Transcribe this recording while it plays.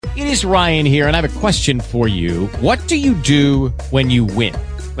It is Ryan here, and I have a question for you. What do you do when you win?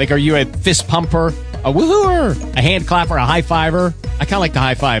 Like, are you a fist pumper, a woohooer, a hand clapper, a high fiver? I kind of like the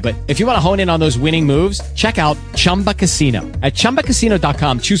high five, but if you want to hone in on those winning moves, check out Chumba Casino. At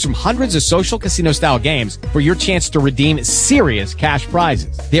ChumbaCasino.com, choose from hundreds of social casino-style games for your chance to redeem serious cash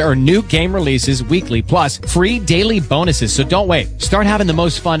prizes. There are new game releases weekly, plus free daily bonuses, so don't wait. Start having the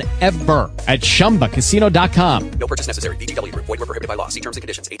most fun ever at ChumbaCasino.com. No purchase necessary. VGW. Void where prohibited by law. See terms and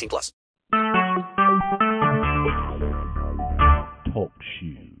conditions. 18 plus. Talk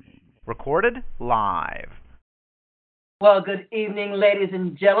shoes. Recorded live. Well, good evening, ladies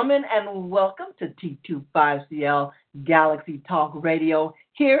and gentlemen, and welcome to T25CL Galaxy Talk Radio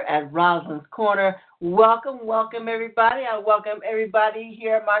here at Rosalind's Corner. Welcome, everybody. I welcome everybody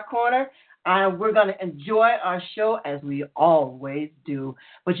here at my corner. We're going to enjoy our show as we always do.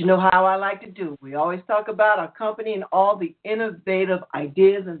 But you know how I like to do. We always talk about our company and all the innovative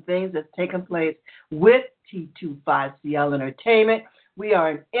ideas and things that's taken place with T25CL Entertainment. We are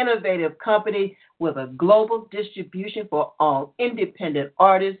an innovative company with a global distribution for all independent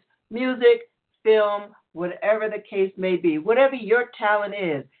artists, music, film, whatever the case may be. Whatever your talent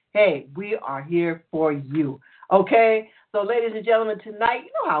is, hey, we are here for you. Okay? So, ladies and gentlemen, tonight,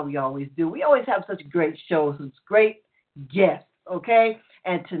 you know how we always do. We always have such great shows, such great guests, okay?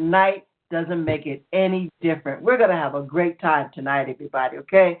 And tonight doesn't make it any different. We're going to have a great time tonight, everybody,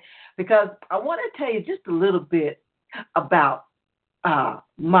 okay? Because I want to tell you just a little bit about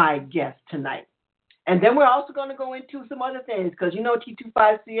my guest tonight. And then we're also going to go into some other things because, you know,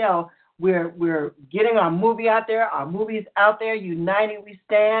 T25CL, we're getting our movie out there. Our movie's out there. United We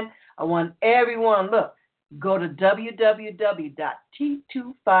Stand. I want everyone, look, go to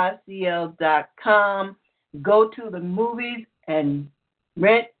www.t25cl.com. Go to the movies and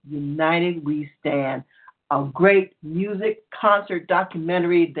rent United We Stand, a great music concert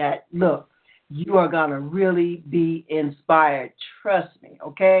documentary that, look, you are going to really be inspired. Trust me,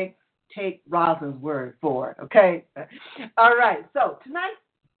 okay? Take Rosalind's word for it, okay? All right, so tonight,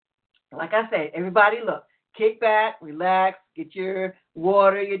 like I said, everybody, look, kick back, relax, get your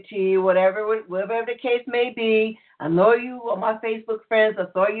water, your tea, whatever the case may be. I know you are my Facebook friends. I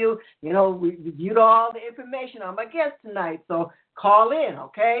saw you, we reviewed all the information on my guest tonight. So call in,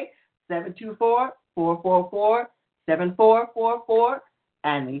 okay? 724-444-7444.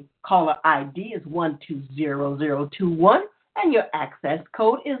 And the caller ID is 120021. And your access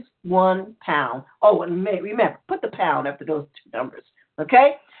code is £1. Oh, and remember, put the pound after those two numbers,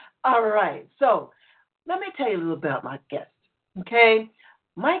 okay? All right, so let me tell you a little bit about my guest, okay?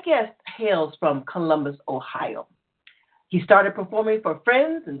 My guest hails from Columbus, Ohio. He started performing for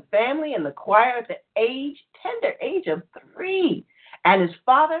friends and family in the choir at the tender age of 3. And his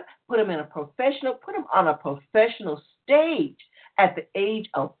father put him on a professional stage at the age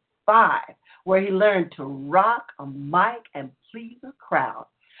of 5, where he learned to rock a mic and please a crowd.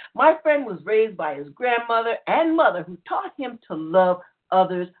 My friend was raised by his grandmother and mother who taught him to love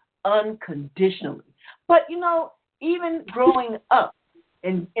others unconditionally. But, even growing up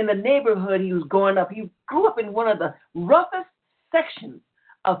in the neighborhood he was growing up, he grew up in one of the roughest sections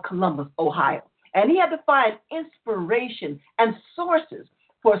of Columbus, Ohio. And he had to find inspiration and sources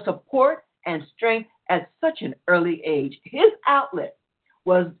for support and strength at such an early age. His outlet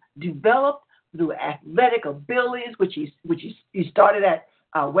was developed through athletic abilities, which he started at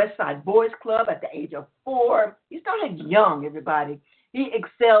West Side Boys Club at the age of 4. He started young, everybody. He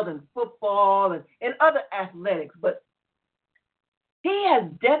excelled in football and in other athletics, but he has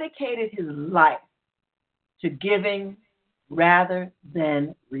dedicated his life to giving rather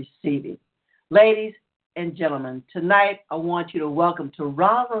than receiving. Ladies and gentlemen, tonight I want you to welcome to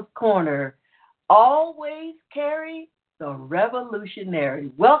Rosalind's Corner, Alwaz Carey, the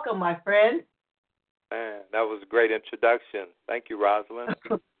revolutionary. Welcome, my friend. Man, that was a great introduction. Thank you, Rosalind.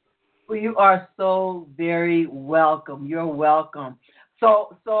 Well, you are so very welcome. You're welcome.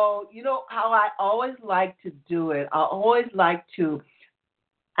 So you know how I always like to do it. I always like to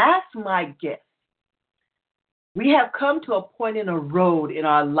ask my guests. We have come to a point in a road in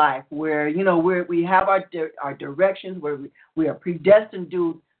our life where, we have our directions, where we are predestined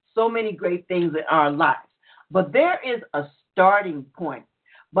to do so many great things in our lives. But there is a starting point.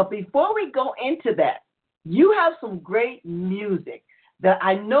 But before we go into that, you have some great music that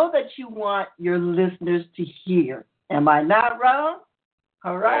I know that you want your listeners to hear. Am I not wrong?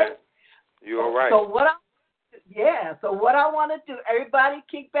 All right? You are right. So what I want to do, everybody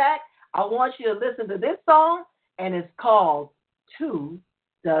kick back. I want you to listen to this song, and it's called 2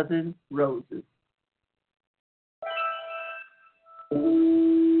 Dozen Roses.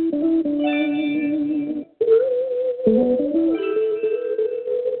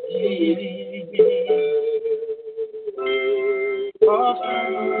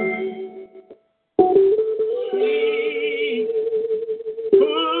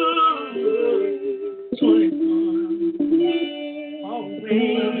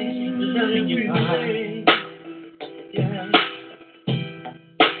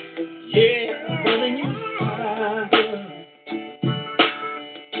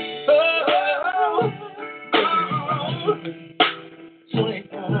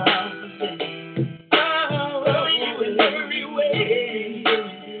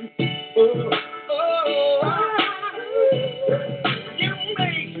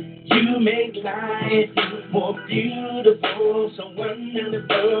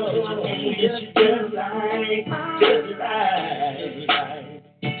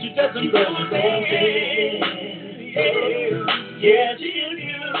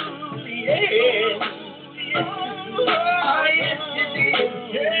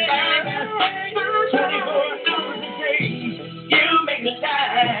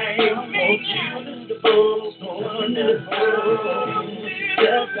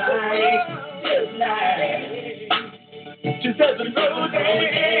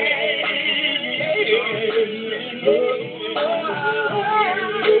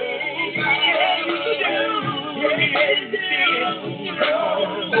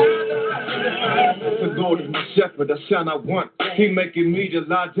 I want. He making me to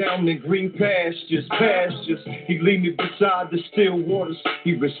lie down in green pastures. He lead me beside the still waters.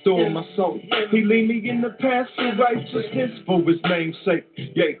 He restore my soul. He lead me in the path of righteousness for his name's sake.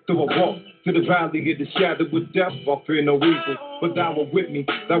 Yea, though I walk to the valley of the shadow of death, I fear no evil, but thou art with me.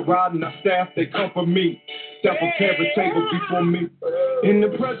 Thy rod and thy staff, they comfort me. Thou prepare a table before me in the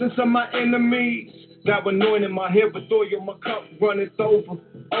presence of my enemies. Thou anointed my head with oil, my cup runneth over.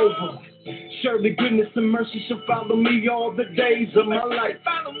 Surely goodness and mercy shall follow me all the days of my life.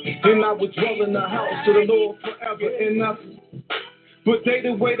 And I will dwell in the house of the Lord forever and ever. But they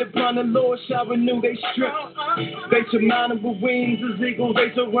that wait upon the Lord shall renew their strength. They shall mount up with wings as eagles. They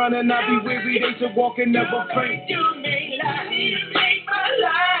shall run and not be weary. They shall walk and never faint. You make my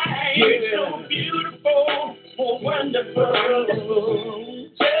life so beautiful, so wonderful.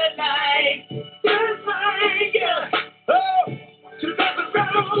 Just like to the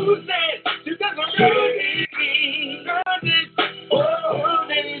roses, to the roses, oh,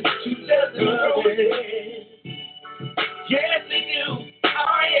 to the roses. Yes, they do.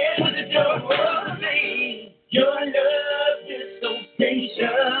 Oh, yes, they do. Your love is so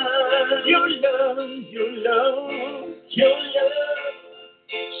patient. Your love,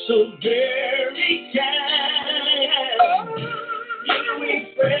 so very kind. You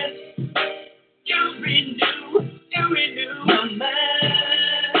express, you renew my mind.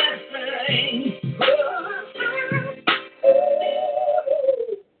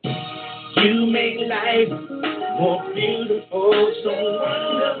 You make life more beautiful, so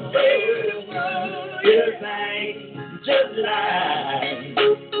wonderful. Just like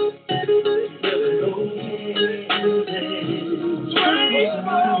the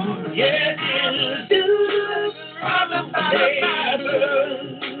roses. Yes, you do. I'm a Bible.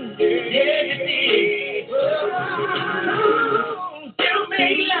 Yeah, you did. You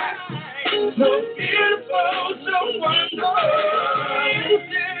make life more beautiful, so wonderful.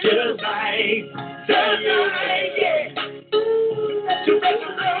 Just like yeah. To the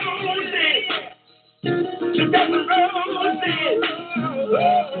roses,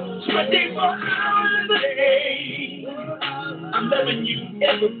 24 hours a day. I'm loving you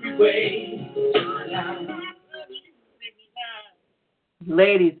every way.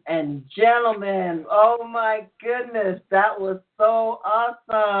 Ladies and gentlemen, oh my goodness, that was so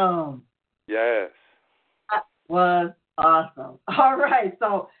awesome. Yes. That was awesome. All right,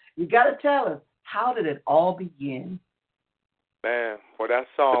 so you got to tell us, how did it all begin? Man, well, that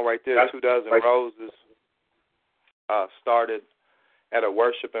song right there, 2 Dozen Roses, started at a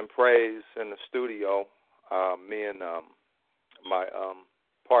worship and praise in the studio. Me and my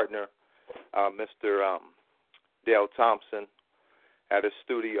partner, Mr. Dale Thompson, at a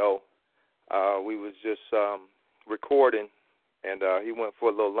studio. We was just recording, and he went for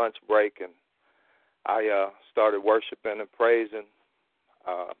a little lunch break, and I started worshiping and praising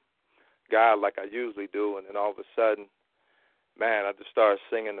God like I usually do, and then all of a sudden, man, I just started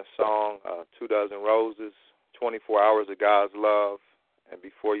singing the song, 2 Dozen Roses, 24 Hours of God's Love, and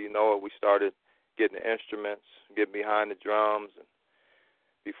before you know it, we started getting the instruments, getting behind the drums, and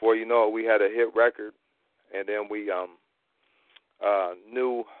before you know it, we had a hit record, and then we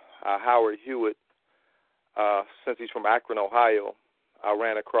knew Howard Hewitt, since he's from Akron, Ohio. I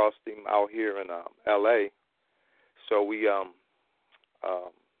ran across him out here in L.A., so we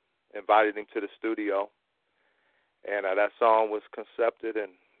invited him to the studio, and that song was concepted,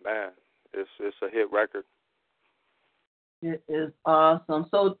 and man, it's a hit record. It is awesome.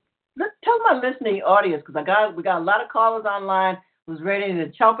 So let's tell my listening audience, because we got a lot of callers online who's ready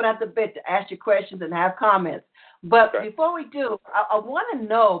to chomping at the bit to ask you questions and have comments. But before we do, I want to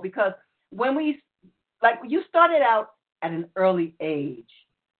know, because when you started out at an early age,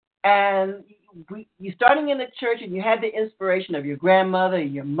 and you starting in the church, and you had the inspiration of your grandmother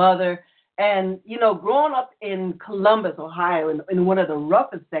and your mother, and, growing up in Columbus, Ohio, in one of the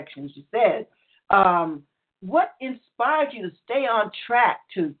roughest sections, you said, what inspired you to stay on track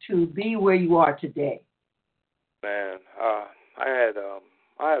to be where you are today? Man, I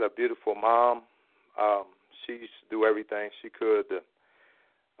had a beautiful mom. She used to do everything she could to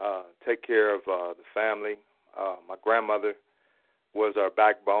take care of the family. My grandmother was our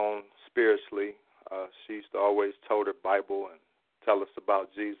backbone spiritually. She used to always tote her Bible and tell us about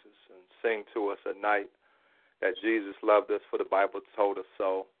Jesus and sing to us at night that Jesus loved us, for the Bible told us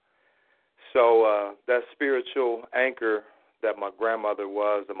so. So that spiritual anchor that my grandmother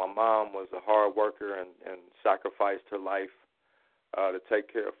was, and my mom was a hard worker and sacrificed her life to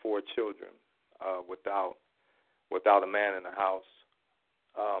take care of 4 children without a man in the house.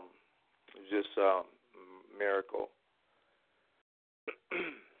 Just a miracle.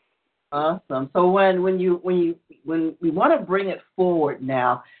 Awesome. So when we want to bring it forward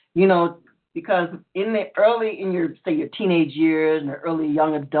now, because in your teenage years and the early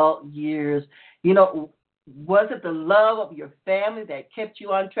young adult years, was it the love of your family that kept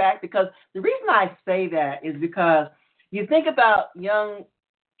you on track? Because the reason I say that is because you think about young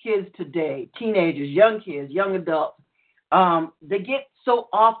kids today, teenagers, young kids, young adults, they get so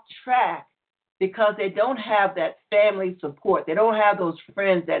off track because they don't have that family support. They don't have those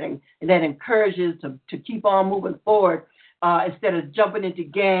friends that encourages to keep on moving forward instead of jumping into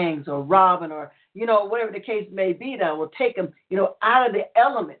gangs or robbing or, whatever the case may be, that will take them, out of the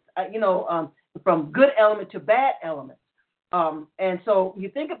elements, from good element to bad elements. And so you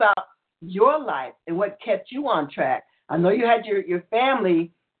think about your life and what kept you on track. I know you had your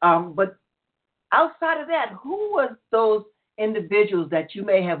family, but outside of that, who was those individuals that you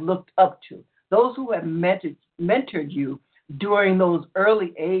may have looked up to? Those who have mentored you during those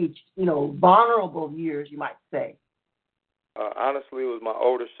early age, vulnerable years, you might say. Honestly, it was my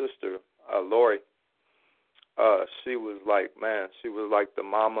older sister, Lori. She was like the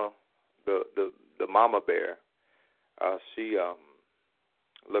mama, the mama bear. She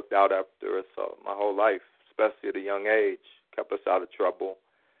looked out after us my whole life, especially at a young age. Kept us out of trouble.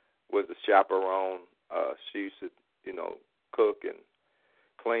 Was a chaperone. She used to, cook and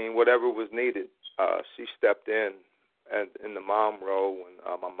clean, whatever was needed. She stepped in the mom role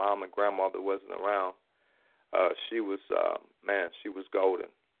when my mom and grandmother wasn't around. She was golden.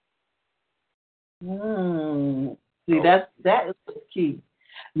 See, that is the key.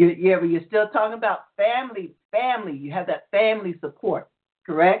 You're still talking about family. You have that family support,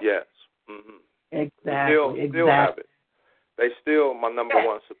 correct? Yes. Mm-hmm. Exactly. Still have it. They still my number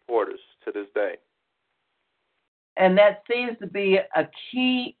one supporters to this day. And that seems to be a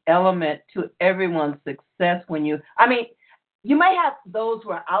key element to everyone's success you may have those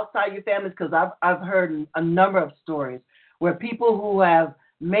who are outside your families, because I've heard a number of stories where people who have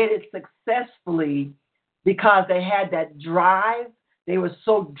made it successfully because they had that drive, they were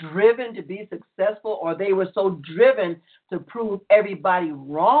so driven to be successful, or they were so driven to prove everybody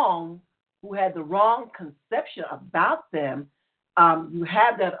wrong who had the wrong conception about them. You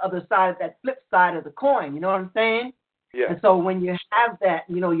have that other side, that flip side of the coin. You know what I'm saying? Yeah. And so when you have that,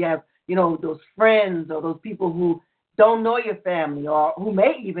 you have, those friends or those people who don't know your family, or who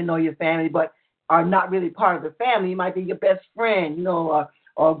may even know your family but are not really part of the family. You might be your best friend, or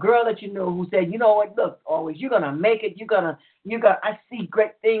a girl that who said, what, look, always, you're going to make it. I see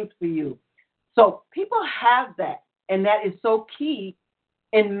great things for you. So people have that, and that is so key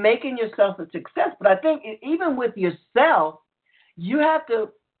in making yourself a success. But I think even with yourself, you have to,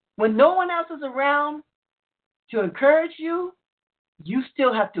 when no one else is around to encourage you, you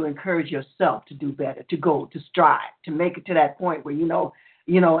still have to encourage yourself to do better, to strive, to make it to that point where,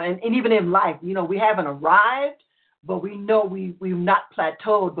 and even in life, we haven't arrived, but we know we've not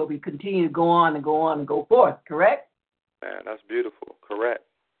plateaued, but we continue to go on and go on and go forth, correct? Man, that's beautiful. Correct.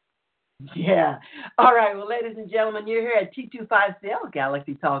 Yeah. All right. Well, ladies and gentlemen, you're here at T250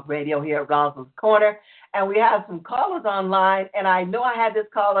 Galaxy Talk Radio here at Rosalind's Corner, and we have some callers online, and I know I had this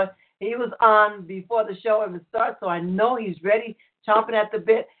caller. He was on before the show even started, so I know he's ready, chomping at the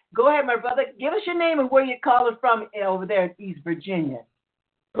bit. Go ahead, my brother. Give us your name and where you're calling from over there in East Virginia.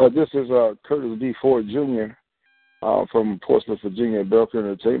 This is Curtis D. Ford Jr., from Portsmouth, Virginia, Belker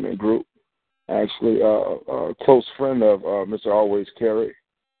Entertainment Group. Actually, a close friend of Mr. Alwaz Carey.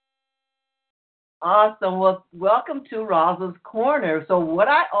 Awesome. Well, welcome to Rosa's Corner. So what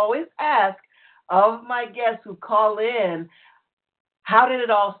I always ask of my guests who call in, how did it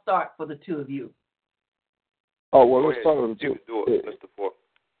all start for the two of you? Oh, well, let's start with the two. Mr. Ford.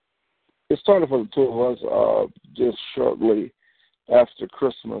 It started for the two of us just shortly after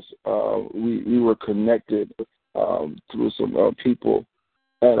Christmas. We were connected through some people,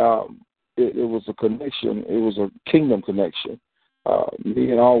 and it was a connection. It was a kingdom connection.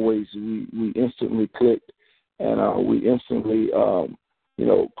 Me and Alwaz, we instantly clicked, and we instantly,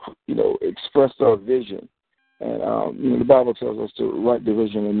 expressed our vision. And the Bible tells us to write the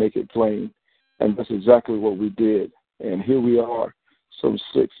vision and make it plain, and that's exactly what we did. And here we are, some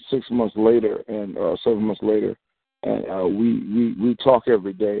 6 months later, and 7 months later, and we talk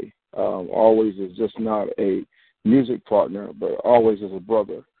every day. Alwaz is just not a music partner, but Alwaz is a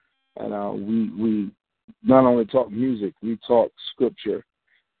brother. And we not only talk music, we talk scripture.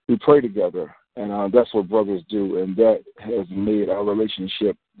 We pray together, and that's what brothers do, and that has made our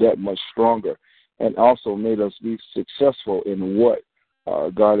relationship that much stronger and also made us be successful in what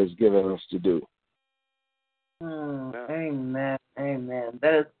God has given us to do. Amen. Amen.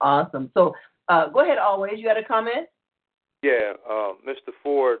 That is awesome. So go ahead, Alwaz. You had a comment? Yeah, Mr.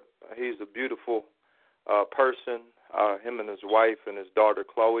 Ford, he's a beautiful person. Him and his wife and his daughter,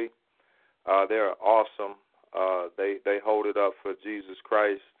 Chloe, they're awesome. They hold it up for Jesus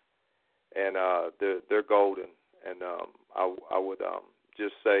Christ, and they're golden. And I would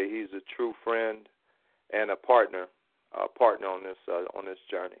just say he's a true friend and a partner on this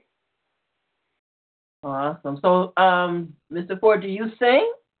journey. Awesome. So, Mr. Ford, do you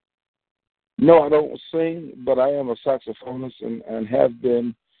sing? No, I don't sing, but I am a saxophonist and have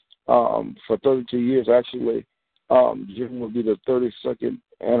been for 32 years. Actually, June will be the 32nd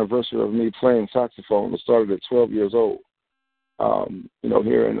anniversary of me playing saxophone. I started at 12 years old,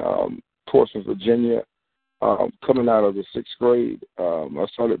 here in Portsmouth, Virginia. Coming out of the 6th grade, I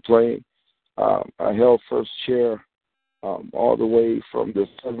started playing. I held first chair all the way from the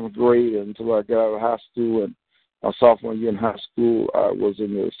 7th grade until I got out of high school. And my sophomore year in high school, I was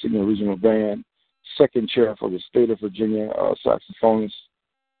in the senior regional band, 2nd chair for the state of Virginia, saxophonist.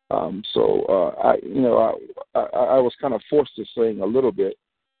 So I was kind of forced to sing a little bit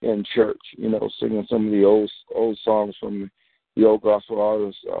in church, singing some of the old songs from the old gospel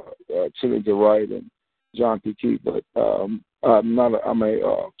artists, Timothy Wright and John P. Key. But I'm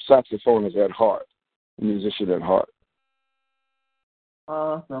a saxophonist at heart, a musician at heart.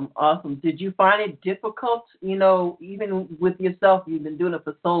 Awesome. Did you find it difficult, even with yourself? You've been doing it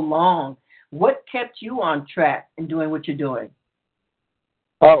for so long. What kept you on track in doing what you're doing?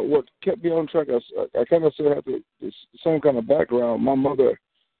 What kept me on track, I kind of still have the same kind of background.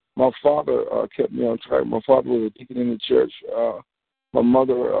 My father kept me on track. My father was a deacon in the church. My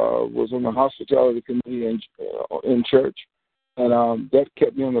mother was on the hospitality committee in church, and that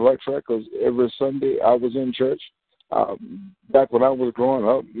kept me on the right track because every Sunday I was in church. Back when I was growing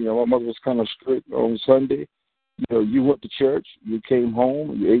up, my mother was kind of strict on Sunday. You went to church, you came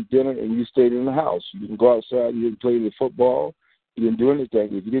home, you ate dinner, and you stayed in the house. You didn't go outside, you didn't play the football, you didn't do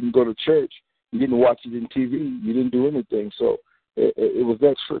anything. If you didn't go to church, you didn't watch it in TV, you didn't do anything. So it was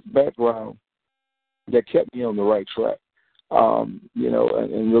that strict background that kept me on the right track. And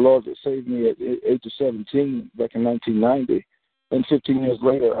the Lord saved me at the age of 17 back in 1990. And 15 years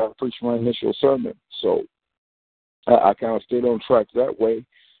later, I preached my initial sermon. So I kind of stayed on track that way.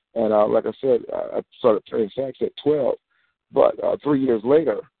 And like I said, I started playing sax at 12. But 3 years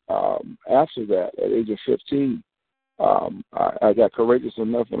later, after that, at the age of 15, I got courageous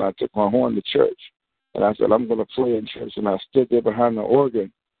enough and I took my horn to church. And I said, I'm going to play in church. And I stood there behind the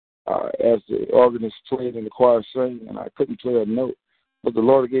organ as the organist played and the choir sang, and I couldn't play a note. But the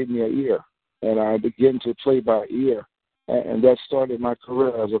Lord gave me an ear, and I began to play by ear. And that started my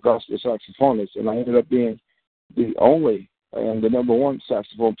career as a gospel saxophonist. And I ended up being the only and the number one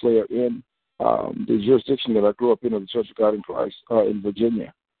saxophone player in the jurisdiction that I grew up in, of the Church of God in Christ in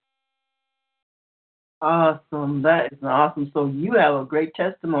Virginia. Awesome. That is awesome. So you have a great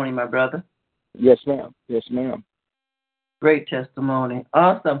testimony, my brother. Yes, ma'am. Yes, ma'am. Great testimony.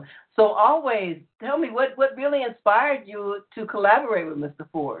 Awesome. So Alwaz, tell me what really inspired you to collaborate with Mr.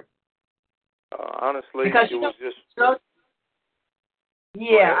 Ford? Honestly, because it was just...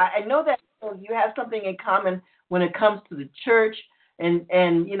 I know that you have something in common when it comes to the church and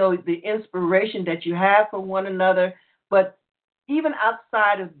the inspiration that you have for one another. But even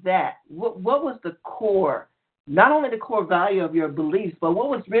outside of that, what was the core, not only the core value of your beliefs, but what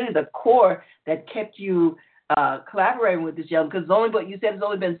was really the core that kept you collaborating with this young? Because you said it's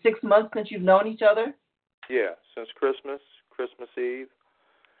only been 6 months since you've known each other. Yeah, since Christmas Eve.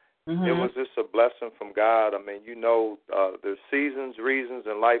 Mm-hmm. It was just a blessing from God. I mean, there's seasons, reasons,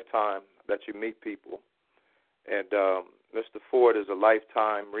 and lifetime that you meet people. And Mr. Ford is a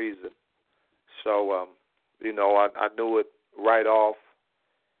lifetime reason. So, I knew it right off,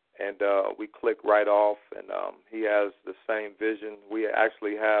 and we clicked right off, and he has the same vision. We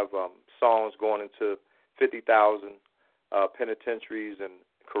actually have songs going into 50,000 penitentiaries and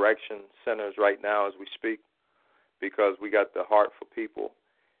correction centers right now as we speak, because we got the heart for people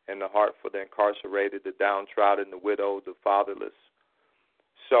and the heart for the incarcerated, the downtrodden, the widowed, the fatherless.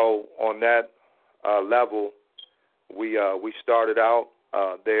 So on that level, we started out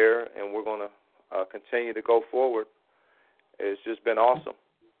there, and we're going to continue to go forward. It's just been awesome.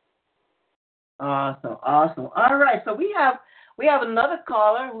 Awesome. All right, so we have another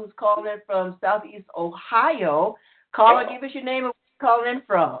caller who's calling in from Southeast Ohio. Caller, give us your name and where you're calling in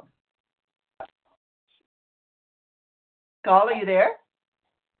from. Caller, you there?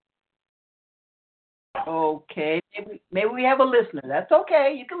 Okay, maybe we have a listener. That's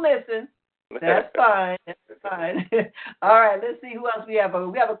okay. You can listen. That's fine. All right, let's see who else we have.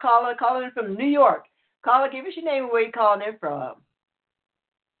 We have a caller calling in from New York. Caller, give us your name and where you're calling in from.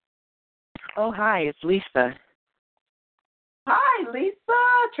 Oh, hi, it's Lisa. Hi, Lisa.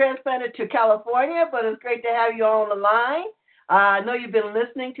 Transplanted to California, but it's great to have you on the line. I know you've been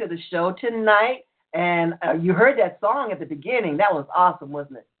listening to the show tonight, and you heard that song at the beginning. That was awesome,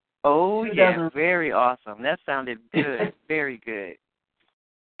 wasn't it? Oh, yeah, very awesome. That sounded good, very good.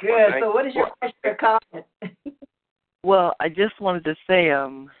 Good. So what is your question or comment? Well, I just wanted to say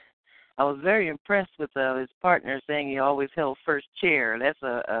I was very impressed with his partner saying he always held first chair. That's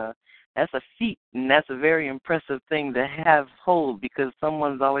a feat, and that's a very impressive thing to hold, because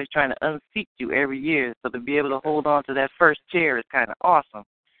someone's always trying to unseat you every year. So to be able to hold on to that first chair is kind of awesome.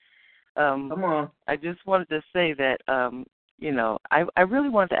 Come on. I just wanted to say that, I really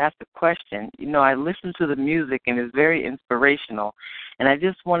wanted to ask a question. I listened to the music, and it's very inspirational. And I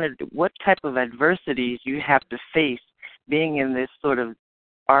just wondered what type of adversities you have to face being in this sort of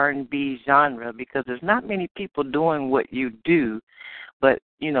R&B genre, because there's not many people doing what you do. But,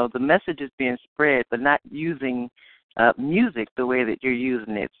 the message is being spread, but not using music the way that you're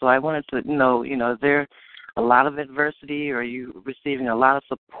using it. So I wanted to know, is there a lot of adversity, or are you receiving a lot of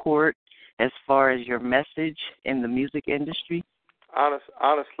support as far as your message in the music industry?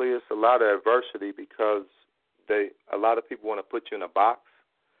 Honestly, it's a lot of adversity, because a lot of people want to put you in a box.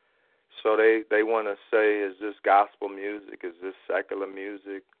 So they want to say, is this gospel music? Is this secular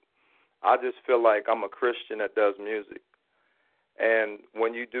music? I just feel like I'm a Christian that does music. And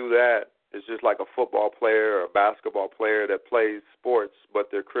when you do that, it's just like a football player or a basketball player that plays sports, but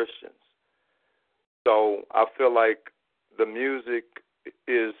they're Christians. So I feel like the music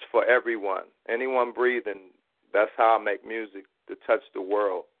is for everyone. Anyone breathing, that's how I make music, to touch the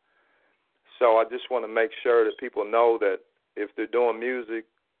world. So I just want to make sure that people know that if they're doing music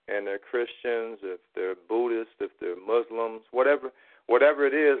and they're Christians, if they're Buddhists, if they're Muslims, whatever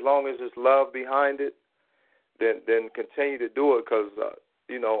it is, as long as there's love behind it, then continue to do it, because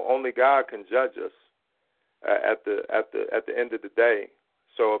only God can judge us at the end of the day.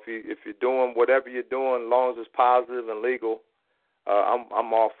 So if you're doing whatever you're doing, as long as it's positive and legal,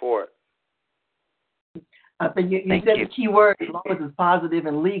 I'm all for it. I think you said the key word, as long as it's positive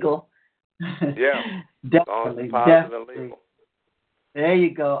and legal. Yeah, definitely, as long as it's positive and legal. There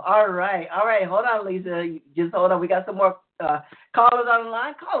you go. All right. Hold on, Lisa. Just hold on. We got some more callers on the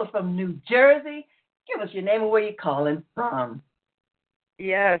line. Callers from New Jersey. Give us your name and where you're calling from.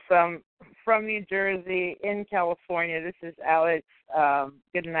 Yes, from New Jersey in California. This is Alex.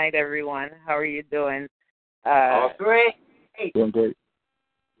 Good night, everyone. How are you doing? Great. Doing great.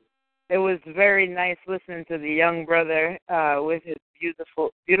 It was very nice listening to the young brother with his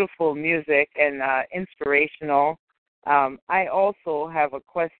beautiful music and inspirational. I also have a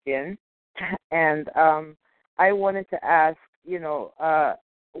question, and I wanted to ask,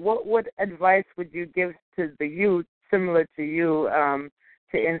 what advice would you give to the youth, similar to you,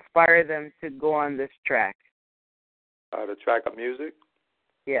 to inspire them to go on this track? The track of music?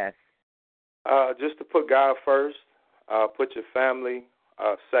 Yes. Just to put God first, put your family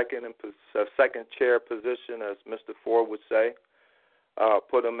second chair position, as Mr. Ford would say.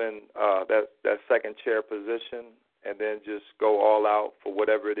 Put them in that second chair position, and then just go all out for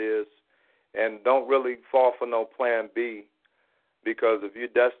whatever it is. And don't really fall for no plan B, because if you're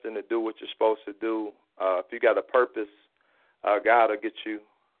destined to do what you're supposed to do, if you got a purpose, God will get you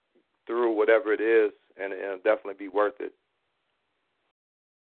through whatever it is, and it'll definitely be worth it.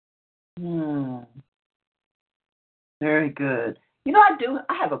 Very good. You know,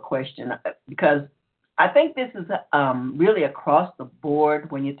 I have a question because I think this is really across the board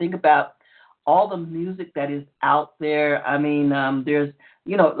when you think about all the music that is out there. I mean, there's,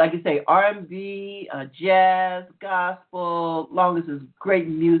 you know, like you say, R&B, jazz, gospel, long as it's great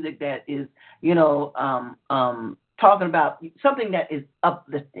music that is, you know, talking about something that is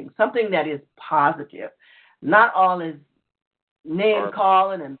uplifting, something that is positive. Not all is name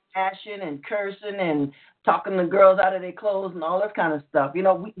calling and passion and cursing and talking the girls out of their clothes and all this kind of stuff. You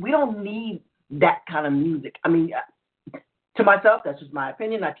know, we don't need that kind of music. I mean, to myself, that's just my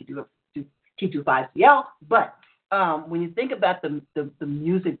opinion, not T25CL, but when you think about the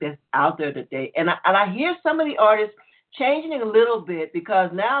music that's out there today, and I hear some of the artists changing it a little bit because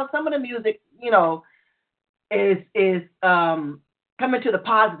now some of the music, you know, is coming to the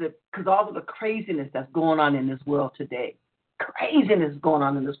positive because all of the craziness that's going on in this world today. Craziness going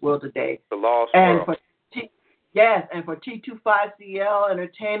on in this world today. The lost and world. For T25CL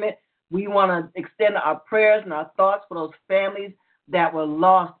Entertainment, we want to extend our prayers and our thoughts for those families that were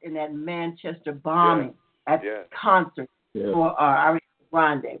lost in that Manchester bombing at the concert for Ariana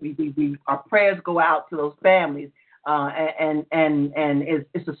Grande. We our prayers go out to those families, and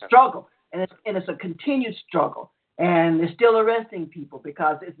it's a struggle, and it's a continued struggle, and they're still arresting people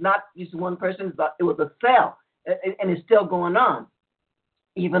because it's not just one person, but it was a cell, and it's still going on.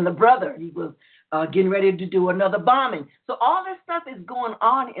 Even the brother, he was getting ready to do another bombing. So all this stuff is going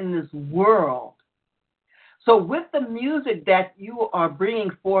on in this world. So with the music that you are bringing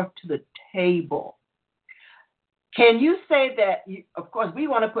forth to the table, can you say that, of course, we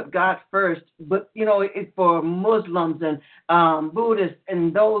want to put God first, but, you know, for Muslims and Buddhists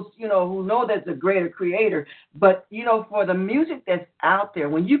and those, you know, who know there's a greater creator, but, you know, for the music that's out there,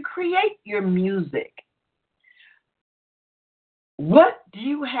 when you create your music, what do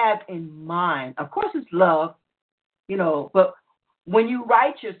you have in mind? Of course, it's love, you know, but when you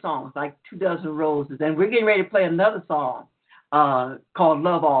write your songs, like 2 Dozen Roses, and we're getting ready to play another song called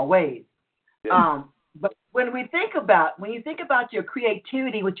Luv Alwaz. But when you think about your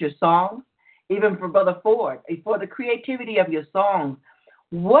creativity with your songs, even for Brother Ford, for the creativity of your songs,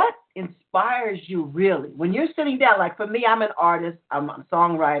 what inspires you really? When you're sitting down, like for me, I'm an artist, I'm a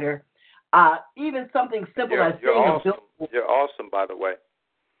songwriter, even something simple as you're singing awesome. You're awesome, by the way.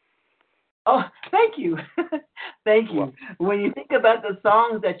 Oh, thank you. Thank you. When you think about the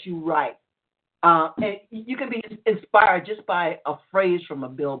songs that you write, and you can be inspired just by a phrase from a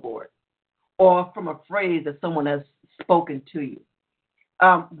billboard or from a phrase that someone has spoken to you.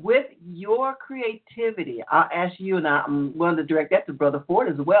 With your creativity, I'll ask you, and I'm willing to direct that to Brother Ford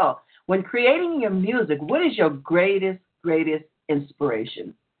as well. When creating your music, what is your greatest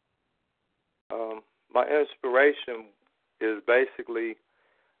inspiration? My inspiration is basically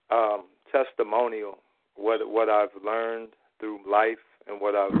testimonial, what I've learned through life and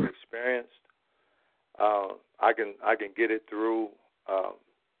what I've experienced. I can get it through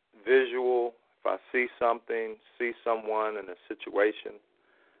visual. If I see something, see someone in a situation,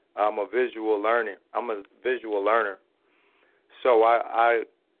 I'm a visual learner. So I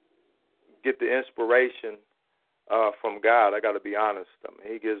get the inspiration from God. I got to be honest. I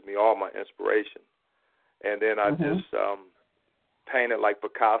mean, He gives me all my inspiration, and then I just paint it like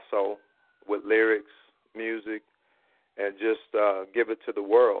Picasso with lyrics, music, and just give it to the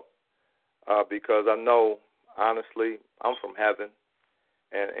world because I know, honestly, I'm from heaven,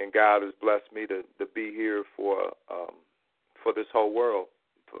 and God has blessed me to be here for this whole world.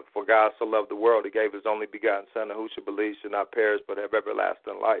 For God so loved the world, He gave His only begotten Son, that who should believe should not perish but have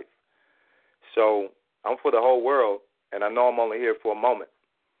everlasting life. So I'm for the whole world, and I know I'm only here for a moment.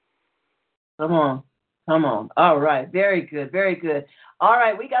 Come on. All right. Very good. Very good. All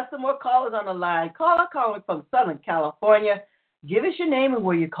right. We got some more callers on the line. Caller calling from Southern California. Give us your name and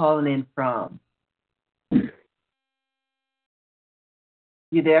where you're calling in from.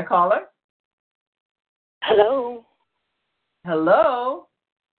 You there, caller? Hello. Hello.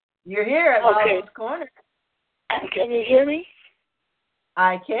 You're here at Alwaz Corner. Can you hear me?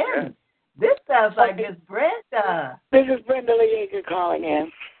 I can. Yeah. This sounds like it's Brenda. This is Brenda Lee calling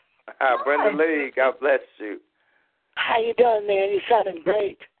in. Hi, Brenda Lee. God bless you. How you doing, man? You sounding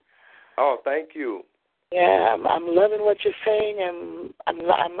great. Oh, thank you. Yeah, I'm loving what you're saying, and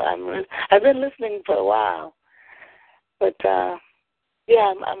I've been listening for a while, but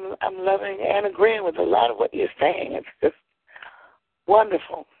yeah, I'm loving and agreeing with a lot of what you're saying. It's just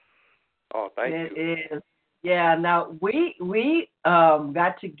wonderful. Oh, thank you. It is. Yeah. Now we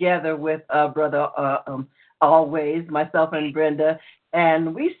got together with Brother Alwaz, myself and Brenda,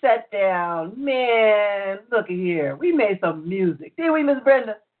 and we sat down. Man, look at here. We made some music, didn't we, Miss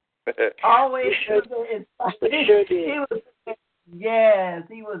Brenda? Always. We sure did. Yes,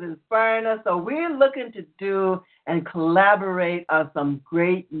 he was inspiring us. So we're looking to do and collaborate on some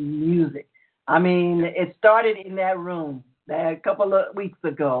great music. I mean, it started in that room a couple of weeks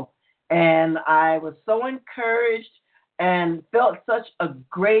ago, and I was so encouraged and felt such a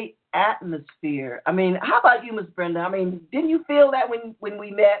great atmosphere. I mean, how about you, Miss Brenda? I mean, didn't you feel that when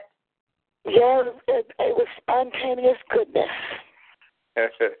we met? Yeah, it was spontaneous goodness. I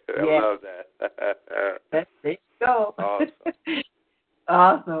love that. There you go.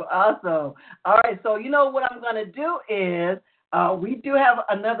 Awesome. Awesome. All right, so you know what I'm going to do is we do have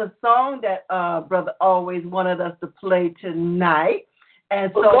another song that Brother Always wanted us to play tonight.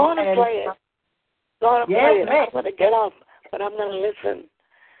 And so, we're going to play it. Play it. Right. I'm going to get off, but I'm going to listen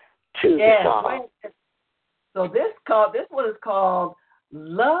to the song. So this one is called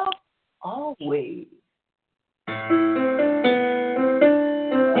Luv Alwaz.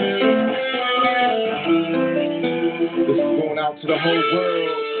 This is going out to the whole world.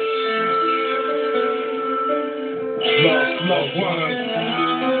 Loved ones,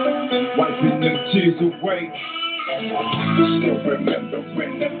 wiping them tears away. Still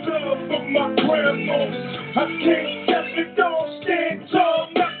remembering the love of my grandma. I can't tell it all, stand tall,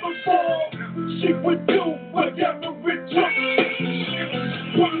 never fall. She would do whatever it took.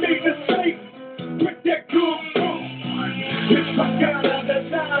 Put me to sleep with that good book. If I got out of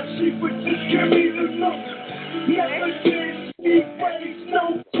line, she would just give me the look. Never did she raise no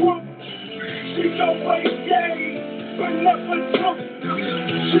crook. She always gave, but never took.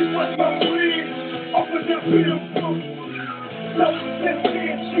 She was my friend, opened up in a book. So since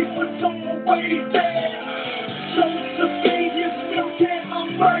then, she was always there. So to me, you still can't,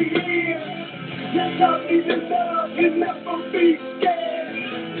 I'm right here. You taught me to love and never be scared.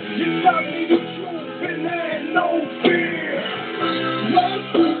 You taught me the truth and had no fear.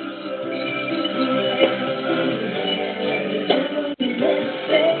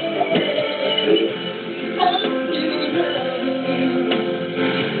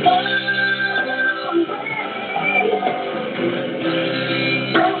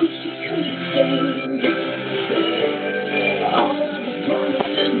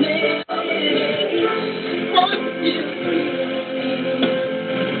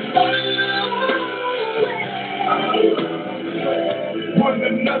 One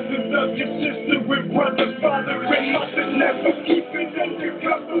another, love your sister with brother, father, and mother, never keep it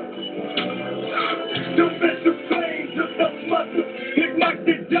undercover. Don't let the flames of the mother ignite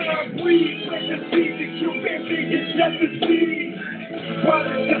the dark weed. Let the seed that you empty is just the seed. Why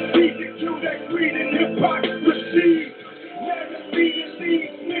does the seed that you that greed and hypocrisy? Let it be the seed,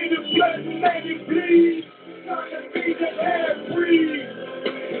 may the blood and let it bleed. Not to be the half-breed.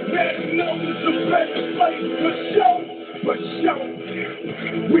 Let it know it's a better place for show. For show,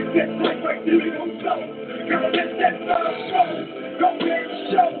 with that light right there, it gon' flow. Gotta let that love show. Go ahead and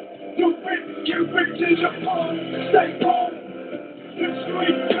show. Do it, get rich in the phone. Stay home. The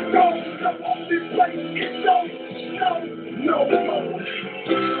streets are gone. The only place is no more.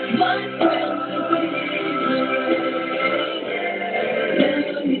 My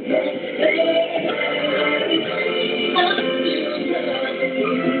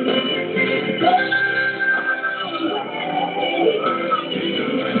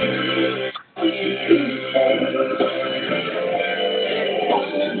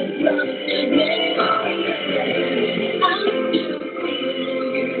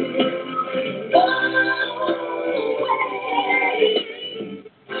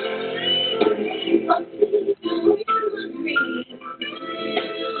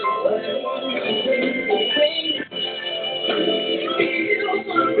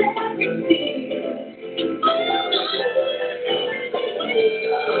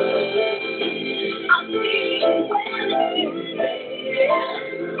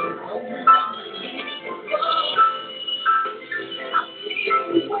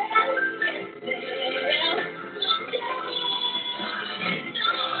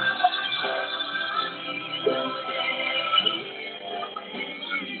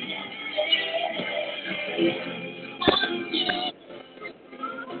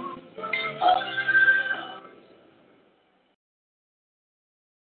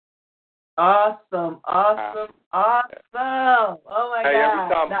Awesome. Oh, my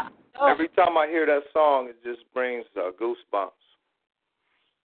God. Every time I hear that song, it just brings goosebumps.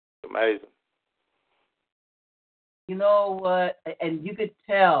 It's amazing. You know what? And you could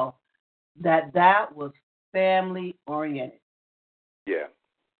tell that was family-oriented. Yeah.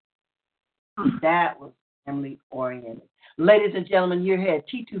 That was family-oriented. Ladies and gentlemen, you're here at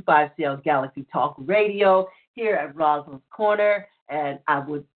T25CL Galaxy Talk Radio here at Rosalind's Corner. And I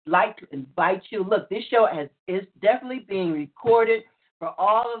would like to invite you. Look, this show is definitely being recorded for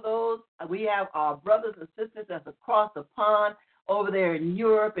all of those. We have our brothers and sisters that's across the pond over there in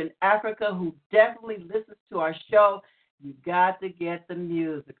Europe and Africa who definitely listens to our show. You got to get the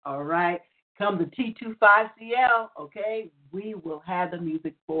music, all right? Come to T25CL, okay? We will have the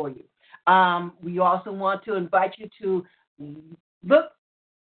music for you. We also want to invite you to look,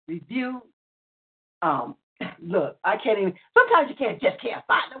 review. Look, I can't even. Sometimes you can't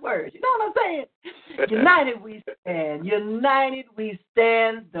find the words. You know what I'm saying? United we stand. United we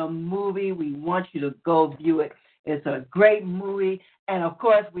stand. The movie. We want you to go view it. It's a great movie. And of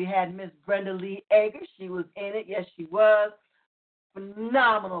course, we had Miss Brenda Lee Ager. She was in it. Yes, she was.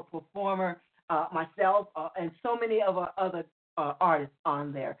 Phenomenal performer. Myself and so many of our other artists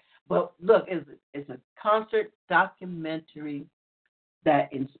on there. But look, it's a concert documentary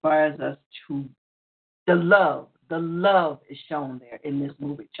that inspires us to the love is shown there in this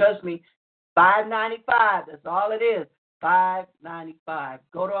movie. Trust me, $5.95. That's all it is. $5.95.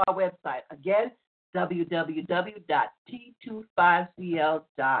 Go to our website again,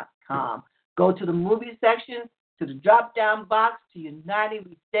 www.t25cl.com. Go to the movie section, to the drop-down box, to United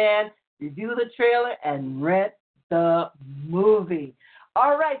We Stand, review the trailer, and rent the movie.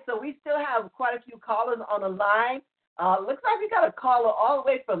 All right, so we still have quite a few callers on the line. Looks like we got a caller all the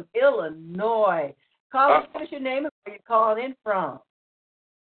way from Illinois. Caller, what's your name and where you calling in from?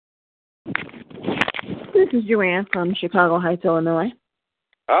 This is Joanne from Chicago Heights, Illinois.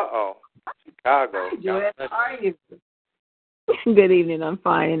 Uh-oh. Chicago. Hi, Joanne. How are you? Good evening. I'm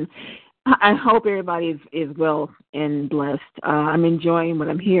fine. I hope everybody is well and blessed. I'm enjoying what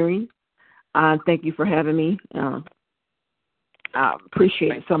I'm hearing. Thank you for having me. I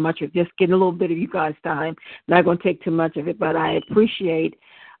appreciate it so much. Just getting a little bit of you guys' time. Not going to take too much of it, but I appreciate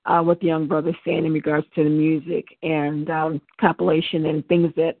what the young brother's saying in regards to the music and compilation and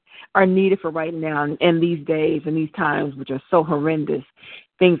things that are needed for right now and these days and these times, which are so horrendous.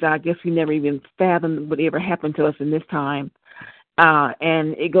 Things I guess we never even fathomed would ever happen to us in this time.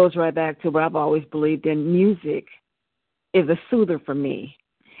 And it goes right back to what I've always believed in. Music is a soother for me,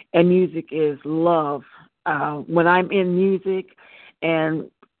 and music is love. When I'm in music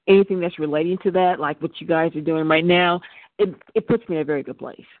and anything that's relating to that, like what you guys are doing right now, it puts me in a very good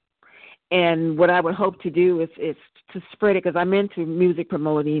place. And what I would hope to do is to spread it, because I'm into music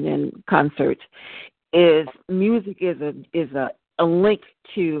promoting and concerts, is music is a link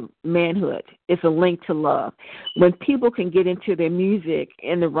to manhood. It's a link to love. When people can get into their music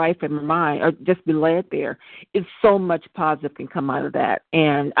in the right frame of mind or just be led there, it's so much positive can come out of that.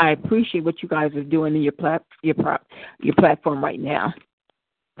 And I appreciate what you guys are doing in your platform right now.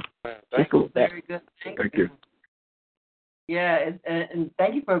 Thank you. Very good. Thank you. Yeah, and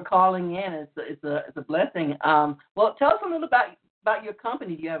thank you for calling in. It's a blessing. Well, tell us a little about your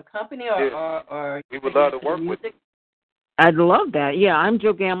company. Do you have a company or we would love to work with you. I'd love that. Yeah, I'm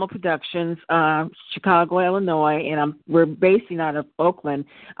Joe Gamble Productions, Chicago, Illinois, and we're basing out of Oakland.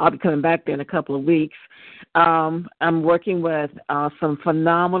 I'll be coming back there in a couple of weeks. I'm working with some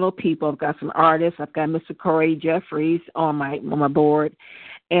phenomenal people. I've got some artists. I've got Mr. Corey Jeffries on my board,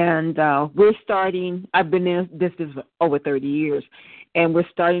 and we're starting. I've been in this over 30 years, and we're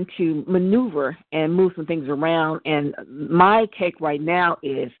starting to maneuver and move some things around. And my take right now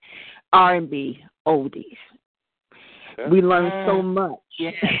is R&B oldies. We learn so much.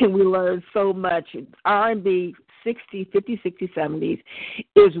 Yeah. We learn so much. R&B 50, 60, 70s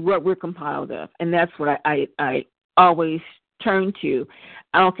is what we're compiled of, and that's what I always turn to.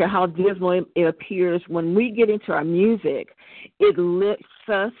 I don't care how dismal it appears. When we get into our music, it lifts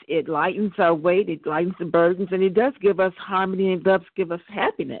us, it lightens our weight, it lightens the burdens, and it does give us harmony and it does give us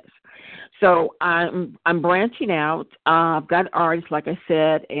happiness. So I'm branching out. I've got artists, like I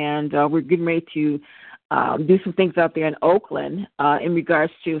said, and we're getting ready to do some things out there in Oakland in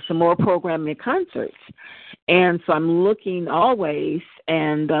regards to some more programming and concerts. And so I'm looking always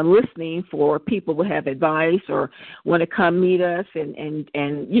and listening for people who have advice or want to come meet us and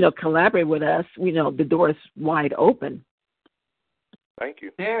collaborate with us. The door is wide open. Thank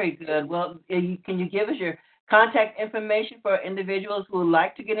you. Very good. Well, can you give us your contact information for individuals who would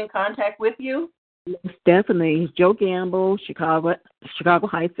like to get in contact with you? Yes, definitely. Joe Gamble, Chicago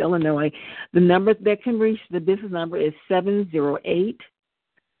Heights, Illinois. The number that can reach the business number is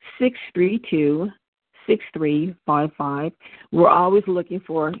 708-632-6355. We're always looking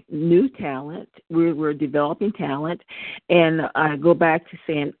for new talent. We're developing talent. And I go back to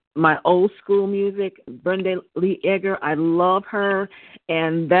saying my old school music, Brenda Lee Ager, I love her.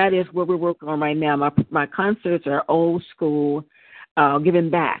 And that is what we're working on right now. My concerts are old school,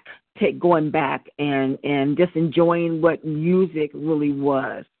 giving back. Going back and just enjoying what music really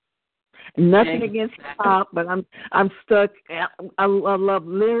was. Nothing against hip-hop, but I'm stuck. I love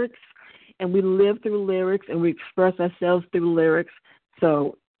lyrics, and we live through lyrics, and we express ourselves through lyrics.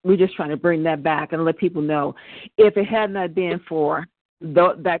 So we're just trying to bring that back and let people know if it had not been for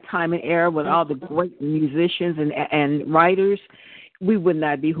that time and era with all the great musicians and writers, we would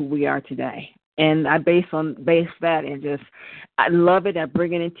not be who we are today. And I base that and just I love it. I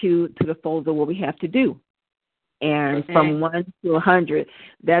bring it into the fold of what we have to do. And from 1 to 100,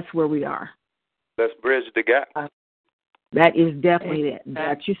 that's where we are. Let's bridge the gap. That is definitely it.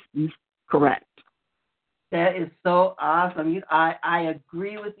 That's correct. That is so awesome. I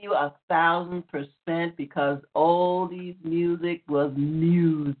agree with you 1,000% because oldies music was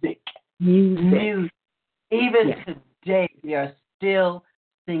music. Music. Even today, we are still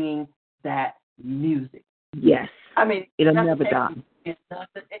singing that music. Yes. I mean, it'll never die.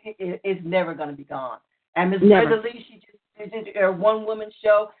 It's never going to be gone. And Ms. Brenda Lee, she just did her one-woman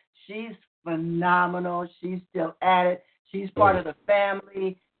show. She's phenomenal. She's still at it. She's part of the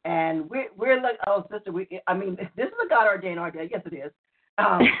family. And we're like, oh, sister, this is a God-ordained idea. Yes, it is.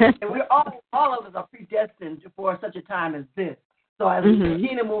 And we're all of us are predestined for such a time as this. So as we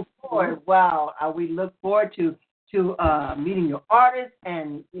continue to move forward, we look forward to meeting your artists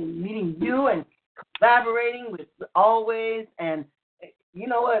and meeting you and collaborating with Always. And you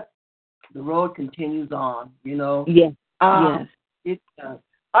know what? The road continues on, you know? Yes. It does.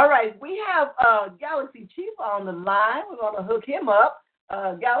 All right. We have Galaxy Chief on the line. We're going to hook him up.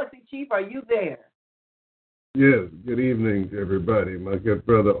 Galaxy Chief, are you there? Yes. Good evening to everybody. My good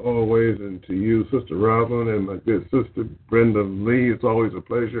brother Always, and to you, Sister Robin, and my good sister Brenda Lee. It's always a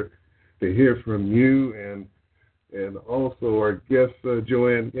pleasure to hear from you, and also our guest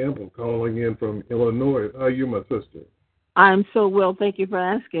Joanne Gamble calling in from Illinois. How are you, my sister? I'm so well. Thank you for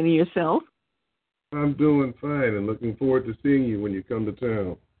asking. Yourself? I'm doing fine and looking forward to seeing you when you come to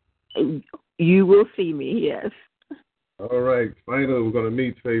town. You will see me, yes. All right. Finally, we're going to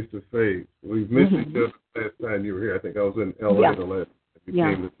meet face to face. We've missed each other last time you were here. I think I was in L.A. the last time you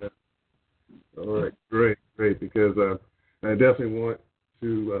came to town. All right. Great, because I definitely want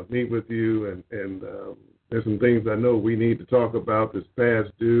to meet with you, and there's some things I know we need to talk about that's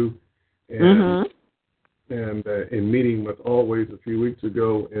past due. And in meeting with Always a few weeks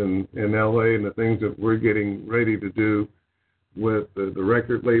ago in L.A. and the things that we're getting ready to do with the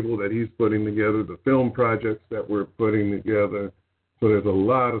record label that he's putting together, the film projects that we're putting together. So there's a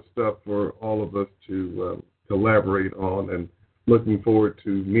lot of stuff for all of us to collaborate on, and looking forward to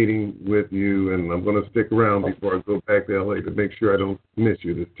meeting with you. And I'm going to stick around before I go back to L.A. to make sure I don't miss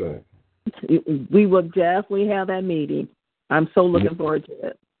you this time. We will definitely have that meeting. I'm so looking forward to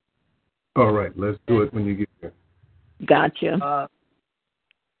it. All right, let's do it when you get there. Gotcha.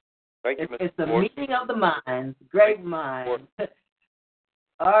 Thank you, Mr. It's a Ford. meeting of the minds, great minds.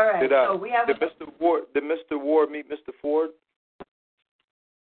 All right, so we have. Did Mr. Ward meet Mr. Ford?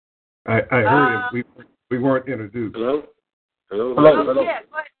 I heard him. We weren't introduced. Hello. Yeah, go ahead.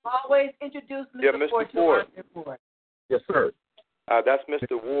 Always introduce Mr. Mr. Ford. Yes, sir. That's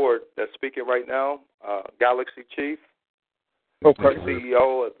Mr. Ward that's speaking right now, Galaxy Chief. Okay. The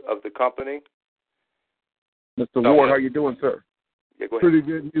CEO of the company. Mr. Ward, how you doing, sir? Yeah, go ahead. Pretty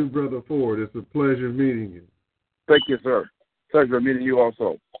good news, Brother Ford. It's a pleasure meeting you. Thank you, sir. Pleasure meeting you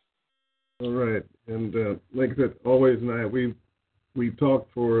also. All right. And like I said, Always and I, we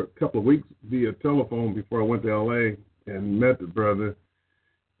talked for a couple of weeks via telephone before I went to L.A. and met the brother.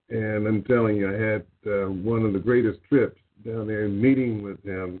 And I'm telling you, I had one of the greatest trips down there meeting with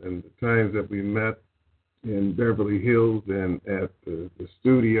him, and the times that we met in Beverly Hills and at the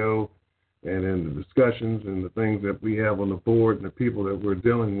studio and in the discussions and the things that we have on the board and the people that we're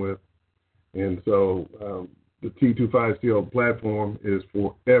dealing with. And so the T25CL platform is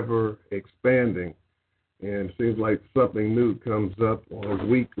forever expanding, and it seems like something new comes up on a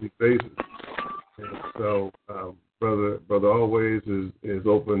weekly basis. And so Brother Always is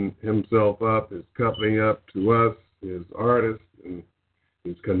opened himself up, his company up to us, his artists, and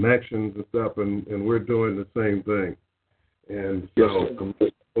his connections and stuff, and we're doing the same thing. And so I'm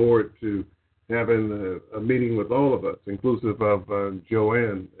looking forward to having a meeting with all of us, inclusive of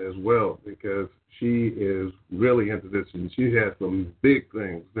Joanne as well, because she is really into this, and she has some big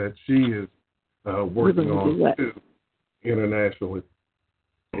things that she is working on too, internationally.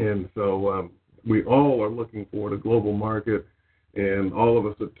 And so we all are looking for the global market, and all of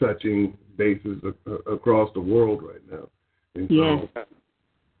us are touching bases across the world right now. And so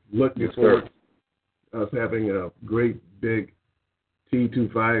looking forward to us having a great big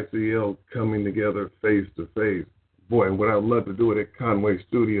T25CL coming together face to face. Boy, and what I'd love to do it at Conway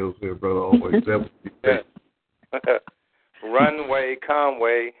Studios there, Brother Always. That would be great. Runway,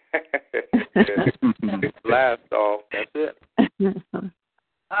 Conway. Blast off. That's it.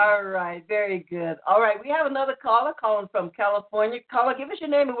 All right, very good. All right, we have another caller calling from California. Caller, give us your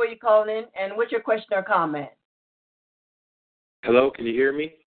name and where you're calling in, and what's your question or comment? Hello, can you hear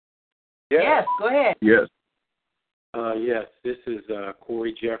me? Yes, go ahead. Yes. Yes, this is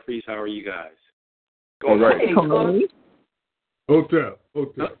Corey Jeffries. How are you guys? All right. Hey, Corey. Hotel.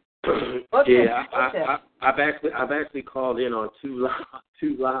 Okay. Yeah, I've actually called in on two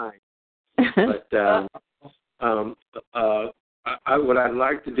lines, but what I'd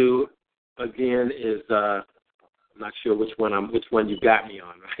like to do again is I'm not sure which one you got me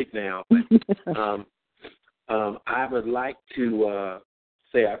on right now, but I would like to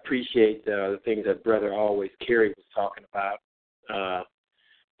say I appreciate the things that Brother Alwaz Carey was talking about.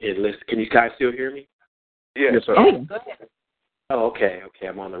 Can you guys still hear me? Yes, yes sir. Oh, go ahead. Oh, okay,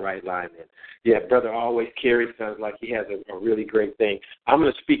 I'm on the right line then. Yeah, Brother Alwaz Carey sounds like he has a really great thing. I'm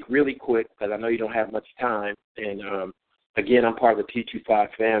going to speak really quick because I know you don't have much time. And, again, I'm part of the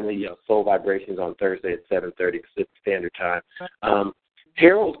T25 family, Soul Vibrations on Thursday at 7:30 Pacific Standard Time.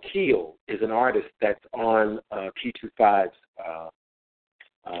 Harold Keel is an artist that's on T25's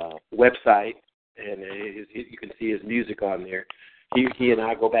website, and you can see his music on there. He and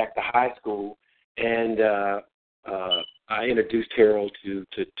I go back to high school, and I introduced Harold to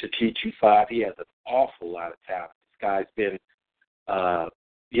T25. He has an awful lot of talent. This guy's been,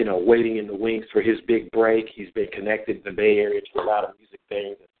 waiting in the wings for his big break. He's been connected in the Bay Area to a lot of music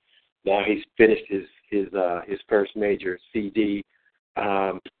things. Now he's finished his first major CD.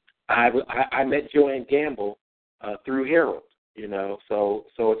 I met Joanne Gamble through Harold. So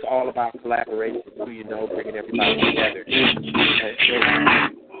it's all about collaboration, bringing everybody together.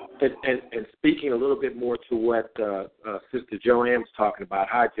 And speaking a little bit more to what Sister Joanne was talking about.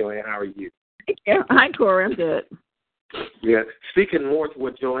 Hi, Joanne. How are you? Hi, Corey. I'm good. Yeah. Speaking more to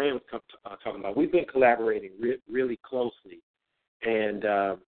what Joanne was talking about, we've been collaborating really closely. And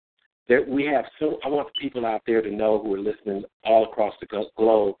we have I want the people out there to know who are listening all across the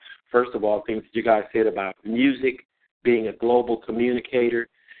globe, first of all, things that you guys said about music being a global communicator.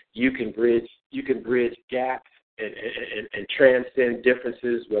 You can bridge gaps and transcend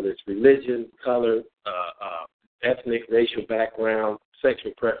differences, whether it's religion, color, ethnic, racial background,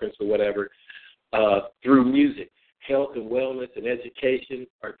 sexual preference, or whatever, through music. Health and wellness and education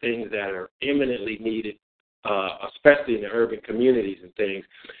are things that are eminently needed, especially in the urban communities and things.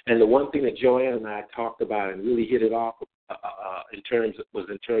 And the one thing that Joanne and I talked about and really hit it off in terms of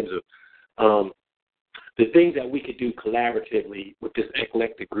the things that we could do collaboratively with this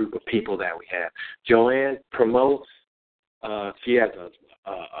eclectic group of people that we have. Joanne promotes. She has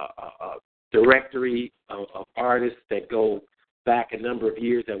a directory of artists that go back a number of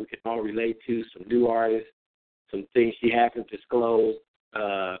years that we can all relate to, some new artists, some things she hasn't disclosed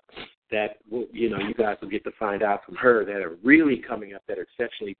that you guys will get to find out from her that are really coming up that are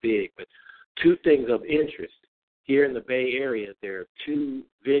exceptionally big. But two things of interest. Here in the Bay Area, there are two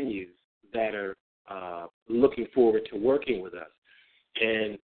venues that are looking forward to working with us.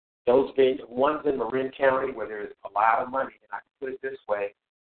 And those venues, one's in Marin County where there's a lot of money, and I can put it this way,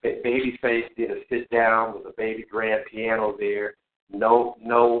 Babyface did a sit-down with a baby grand piano there,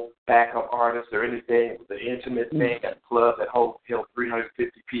 no backup artists or anything. It was an intimate thing at a club that held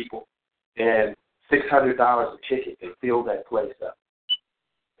 350 people, and $600 a ticket. They filled that place up.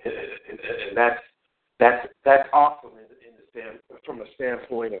 And that's awesome from the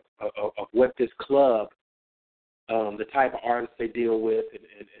standpoint of what this club, the type of artists they deal with,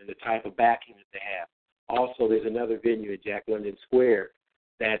 and the type of backing that they have. Also, there's another venue at Jack London Square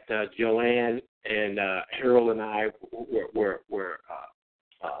that Joanne and Harold and I were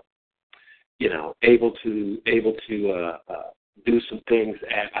able to do some things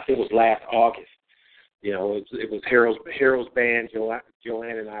at. I think it was last August. It was Harold's band.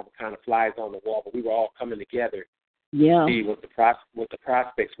 Joanne and I were kind of flies on the wall, but we were all coming together to see what the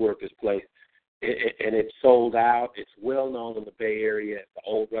prospects were of this place. And it's sold out. It's well known in the Bay Area. The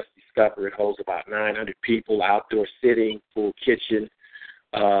old Rusty Scupper. It holds about 900 people, outdoor sitting, full kitchen,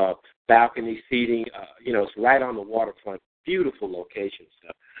 balcony seating. It's right on the waterfront. Beautiful location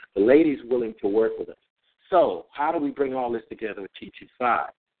stuff. The lady's willing to work with us. So how do we bring all this together with T25?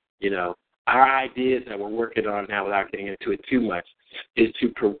 Our ideas that we're working on now, without getting into it too much, is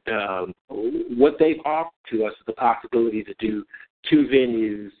to what they've offered to us is the possibility to do 2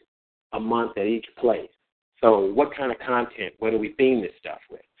 venues a month at each place. So what kind of content? What do we theme this stuff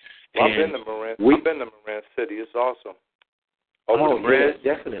with? Well, I've been to Marin City. It's awesome. The bridge?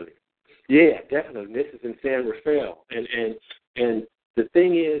 Yeah, definitely. Yeah, definitely. This is in San Rafael, and the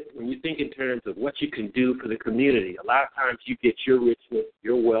thing is, when you think in terms of what you can do for the community, a lot of times you get your richness,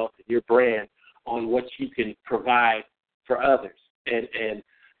 your wealth, and your brand on what you can provide for others. And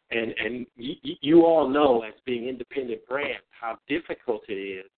you all know, as being independent brands, how difficult it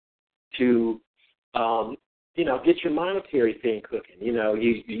is to, get your monetary thing cooking.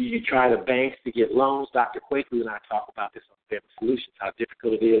 You try the banks to get loans. Dr. Quakley and I talk about this on Family Solutions, how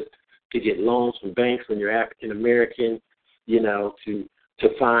difficult it is to get loans from banks when you're African American. To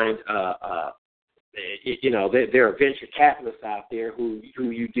find, there are venture capitalists out there who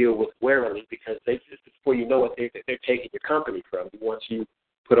you deal with warily, because they just before you know it, they're taking your company from you once you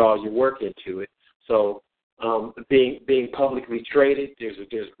put all your work into it. So being publicly traded, there's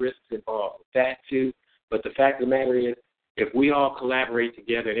risks involved with that too. But the fact of the matter is, if we all collaborate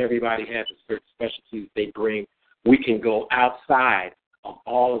together and everybody has a certain specialty they bring, we can go outside of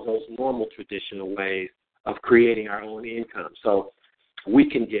all of those normal traditional ways of creating our own income. So we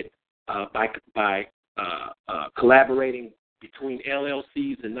can get, by collaborating between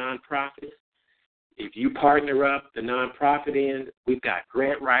LLCs and nonprofits, if you partner up the nonprofit end, we've got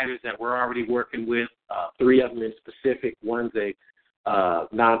grant writers that we're already working with, 3 of them in specific. One's a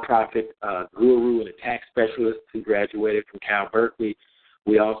nonprofit guru and a tax specialist who graduated from Cal Berkeley.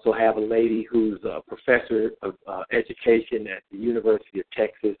 We also have a lady who's a professor of education at the University of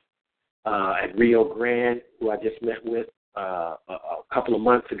Texas at Rio Grande, who I just met with a couple of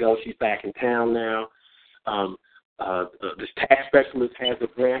months ago. She's back in town now. This tax specialist has a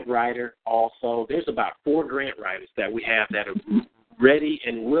grant writer also. There's about 4 grant writers that we have that are ready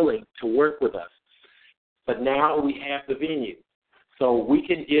and willing to work with us. But now we have the venue. So we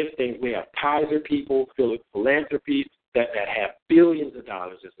can give things. We have Kaiser people, philanthropies that have billions of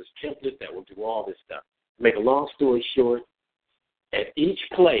dollars as a template that will do all this stuff. To make a long story short, at each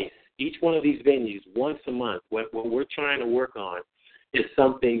place, each one of these venues, once a month, what we're trying to work on is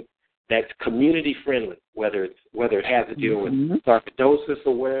something that's community friendly, whether it has to deal with sarcoidosis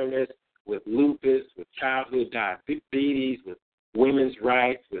awareness, with lupus, with childhood diabetes, with women's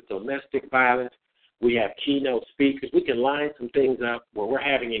rights, with domestic violence. We have keynote speakers. We can line some things up where we're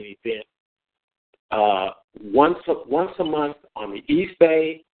having an event once a month on the East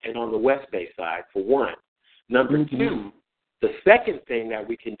Bay and on the West Bay side, for one. Number 2, the second thing that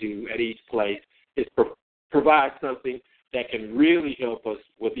we can do at each place is provide something that can really help us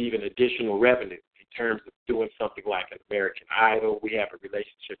with even additional revenue in terms of doing something like an American Idol. We have a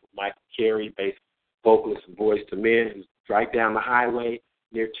relationship with Mcafferty, bass vocalist from Boys to Men, who's right down the highway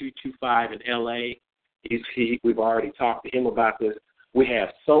near 225 in L.A. We've already talked to him about this. We have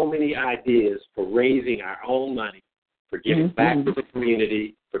so many ideas for raising our own money, for giving back to the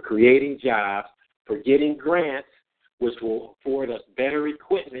community, for creating jobs, for getting grants, which will afford us better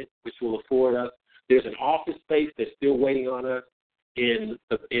equipment, which will afford us. There's an office space that's still waiting on us in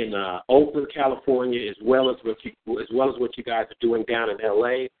Oakland, California, as well as what you guys are doing down in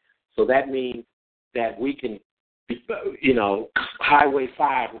L.A. So that means that we can, Highway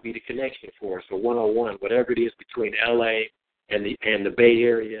 5 will be the connection for us, or 101, whatever it is between L.A. and the Bay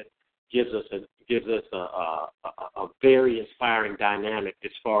Area, gives us a very inspiring dynamic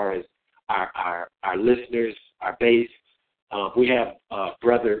as far as our listeners, our base. We have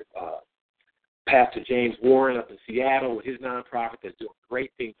brother Pastor James Warren up in Seattle with his nonprofit that's doing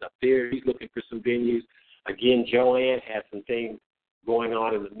great things up there. He's looking for some venues. Again, Joanne has some things going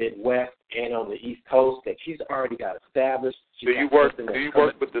on in the Midwest and on the East Coast that she's already got established. Do you work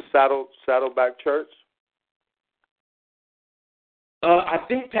with the Saddleback Church? I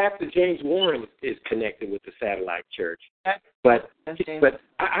think Pastor James Warren is connected with the Satellite Church. But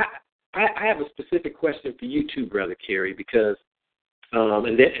I have a specific question for you too, Brother Carey, because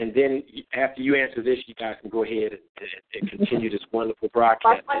and then after you answer this, you guys can go ahead and continue this wonderful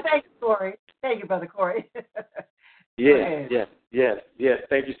broadcast. Thank you, Corey. Thank you, Brother Corey. Yes.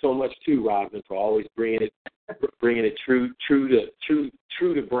 Thank you so much too, Robin, for always bringing it true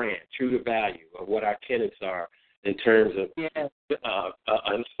to brand, true to value of what our tenets are in terms of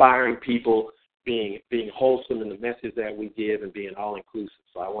inspiring people, being wholesome in the message that we give, and being all inclusive.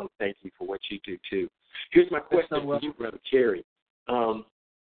 So I want to thank you for what you do too. Here's my question for you, Brother Carey.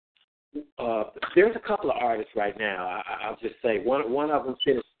 There's a couple of artists right now. I'll just say one of them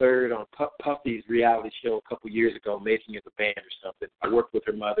finished third on Puffy's reality show a couple years ago, Making of the Band or something. I worked with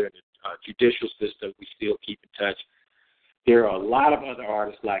her mother in the judicial system. We still keep in touch. There are a lot of other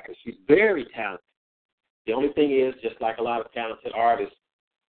artists like her. She's very talented. The only thing is, just like a lot of talented artists,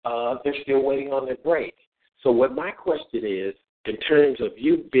 they're still waiting on their break. So what my question is, in terms of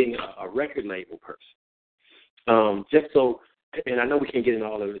you being a record label person, and I know we can't get into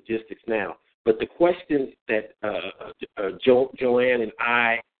all the logistics now, But the question that Joanne and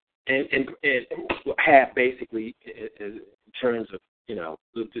I and have basically in terms of,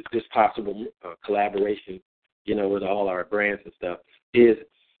 this possible collaboration, with all our brands and stuff, is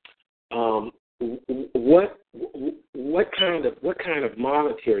what kind of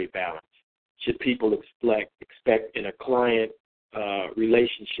monetary balance should people expect in a client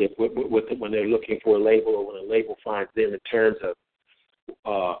relationship with when they're looking for a label, or when a label finds them, in terms of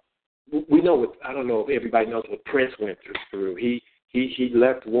we know I don't know if everybody knows what Prince went through. He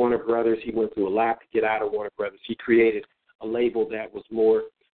left Warner Brothers. He went through a lot to get out of Warner Brothers. He created a label that was more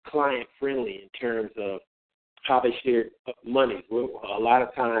client friendly in terms of how they shared money. A lot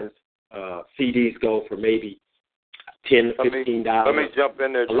of times CDs go for maybe $10, $15. Let me jump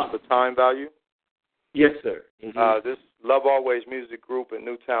in there just for time value. Yes, sir. Mm-hmm. This Luv Alwaz Music Group in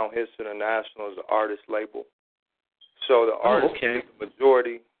Newtown Hits International is an artist label. So the artist is the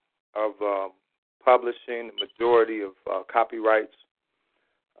majority of publishing, the majority of copyrights.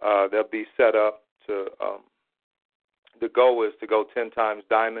 They'll be set up to, the goal is to go 10 times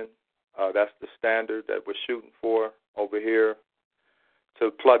diamond. That's the standard that we're shooting for over here. To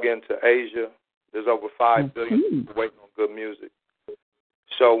plug into Asia, there's over 5 billion people waiting on good music.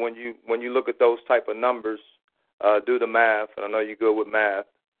 So when you look at those type of numbers, do the math, and I know you're good with math.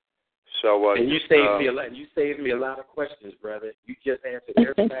 So and you saved me a lot of questions, brother. You just answered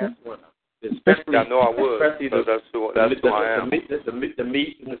every last one. Especially, I know I would. That's who I am. The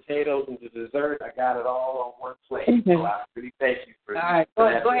meat and potatoes and the dessert, I got it all on one plate. So I really thank you for. All right, go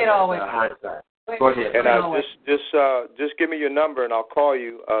ahead, Alwaz. Go ahead. And just give me your number, and I'll call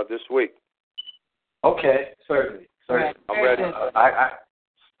you this week. Okay, certainly. Right, I'm ready.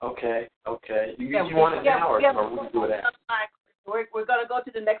 Okay. You want it now, or we can do that? We're going to go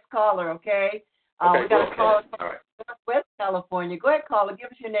to the next caller, okay? We got a caller from West California. Go ahead, caller. Give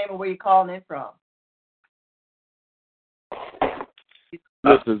us your name and where you're calling in from.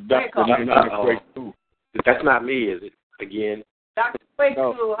 This is Dr. Kwaku. That's not me, is it? Again. Dr.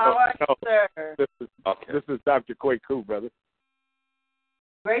 Kwaku, how are you, sir? This is Dr. Kwaku, brother.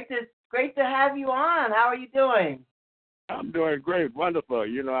 Great to have you on. How are you doing? I'm doing great, wonderful.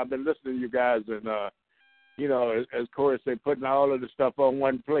 I've been listening to you guys, and as Corey said, putting all of the stuff on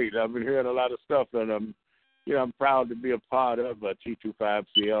one plate. I've been hearing a lot of stuff, and I'm proud to be a part of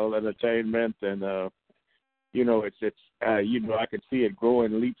T25CL Entertainment, and it's I can see it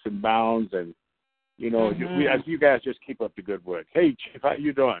growing leaps and bounds, and you guys just keep up the good work. Hey, Chief, how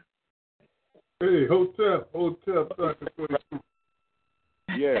you doing? Hey, hotel, Dr. Kwaku.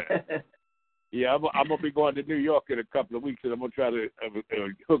 Yeah. Yeah, I'm going to be going to New York in a couple of weeks, and I'm going to try to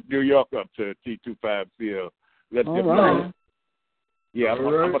hook New York up to T25CL. Let's get right. Yeah,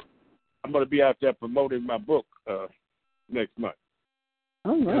 I'm going to be out there promoting my book next month.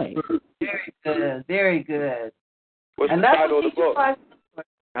 All right. Very good, very good. What's the title of the book?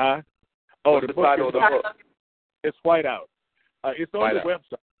 Huh? What's the title of the book? It's Whiteout. It's on Whiteout. the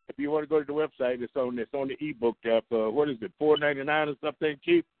website. If you want to go to the website, it's on the ebook there for, what is it, $4.99 or something,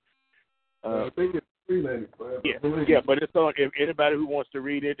 Chief? I think it's $3.95. Yeah, but it's on. If anybody who wants to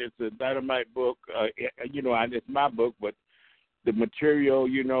read it, it's a dynamite book. And it's my book, but the material,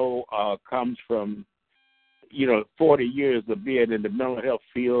 comes from, 40 years of being in the mental health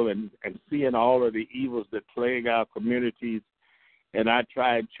field and seeing all of the evils that plague our communities. And I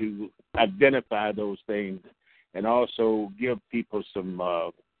try to identify those things and also give people some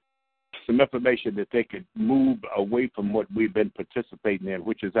information that they could move away from what we've been participating in,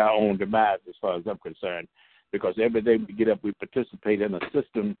 which is our own demise as far as I'm concerned. Because every day we get up, we participate in a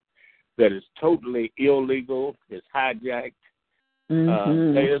system that is totally illegal, is hijacked.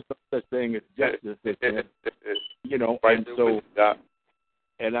 There is no such thing as justice. And so,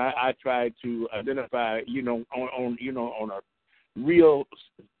 and I try to identify, on a real,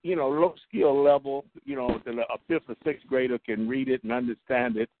 low skill level, that a fifth or sixth grader can read it and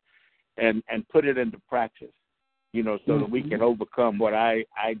understand it. And put it into practice, so that we can overcome what I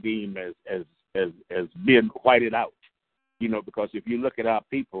deem as being whited out, because if you look at our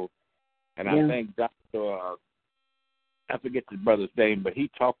people, and I think Dr. I forget the brother's name, but he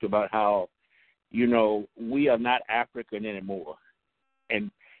talked about how, we are not African anymore,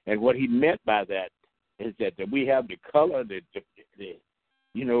 and what he meant by that is that we have the color, the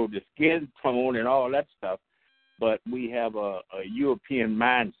skin tone and all that stuff, but we have a European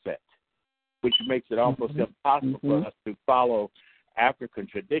mindset, which makes it almost impossible for us to follow African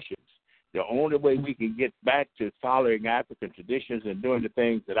traditions. The only way we can get back to following African traditions and doing the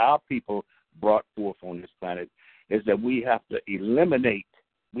things that our people brought forth on this planet is that we have to eliminate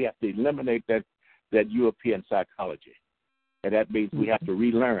that European psychology. And that means we have to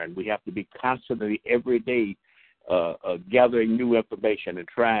relearn. We have to be constantly, every day, gathering new information and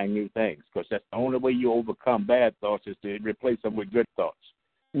trying new things, because that's the only way you overcome bad thoughts is to replace them with good thoughts.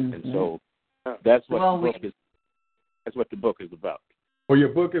 Mm-hmm. And so that's what the book is. That's what the book is about. Well, your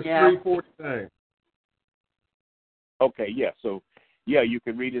book is 349. Okay, yeah. So, you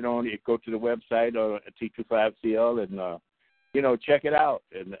can read it on. You go to the website or T25CL and check it out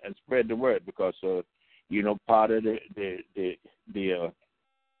and spread the word, because part of the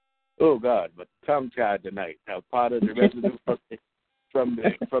oh God, but tongue-tied tonight. Now, part of the residue from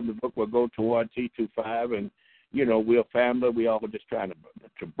the book will go toward T25, and we're a family. We all just trying to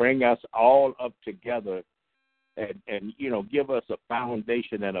bring us all up together, and give us a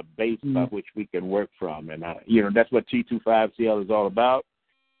foundation and a base by which we can work from, and that's what T25CL is all about.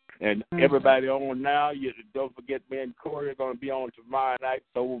 And everybody on now, don't forget, me and Corey are going to be on tomorrow night,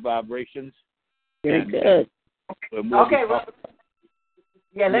 Soul Vibrations. Very good. Okay, well.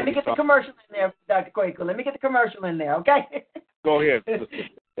 Yeah, let me get the commercial in there, Dr. Quaker. Let me get the commercial in there, okay? Go ahead.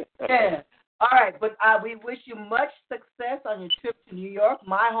 Yeah. All right, but we wish you much success on your trip to New York,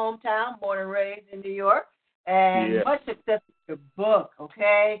 my hometown, born and raised in New York, and much success with your book,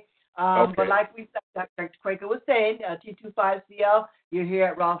 okay? But like we said, Dr. Quaker was saying, T25CL, you're here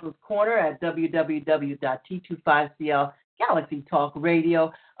at Ross's Corner at www.T25CL Galaxy Talk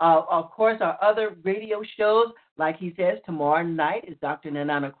Radio. Of course, our other radio shows, like he says, tomorrow night is Dr.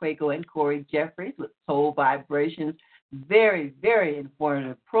 Nanana Quaker and Corey Jeffries with Soul Vibrations. Very, very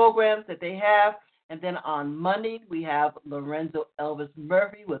informative programs that they have. And then on Monday, we have Lorenzo Elvis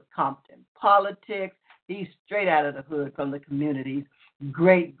Murphy with Compton Politics. He's straight out of the hood from the communities.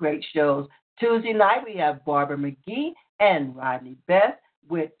 Great, great shows. Tuesday night, we have Barbara McGee and Rodney Best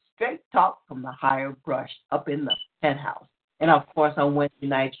with Straight Talk from the Higher Brush up in the penthouse. And, of course, on Wednesday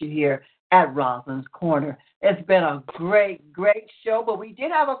night, you're here at Rosalind's Corner. It's been a great, great show, but we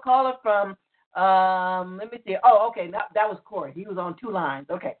did have a caller from, let me see. Oh, okay, that was Corey. He was on two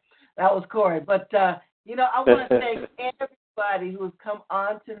lines. Okay, that was Corey. But, I want to thank everybody who's come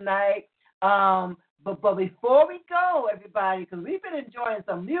on tonight. But before we go, everybody, because we've been enjoying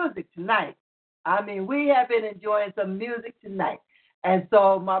some music tonight. I mean, we have been enjoying some music tonight. And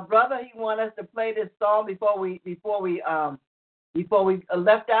so my brother, he wanted us to play this song before we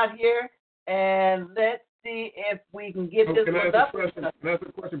left out here, and let's see if we can get this one up. Can I ask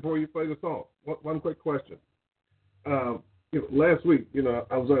a question before you play the song? One quick question. Last week,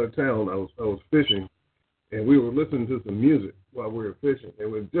 I was out of town. I was fishing, and we were listening to some music while we were fishing.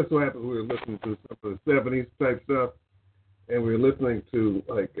 And it just so happened we were listening to some of the 70s type stuff, and we were listening to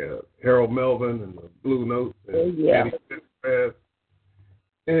like Harold Melvin and the Blue Notes and Eddie Fitzpatrick.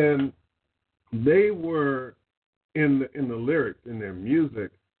 And they were in the lyrics, in their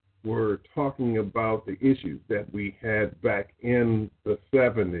music, were talking about the issues that we had back in the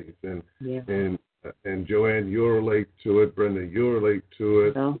 70s. And Joanne, you relate to it. Brenda, you relate to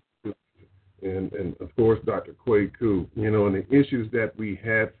it. And of course, Dr. Kwaku, and the issues that we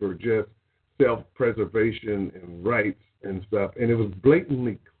had for just self-preservation and rights and stuff. And it was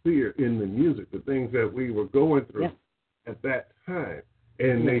blatantly clear in the music, the things that we were going through at that time.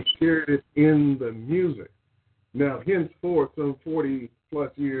 And they shared it in the music. Now, henceforth, some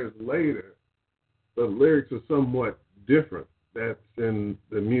 40-plus years later, the lyrics are somewhat different. That's in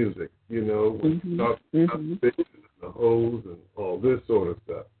the music, we talk about the bitches and the hoes and all this sort of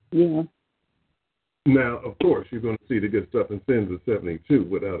stuff. Yeah. Now, of course, you're going to see the good stuff in Sins of 72,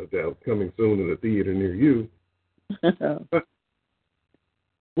 without a doubt, coming soon at a theater near you. But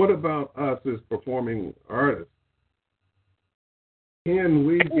what about us as performing artists? Can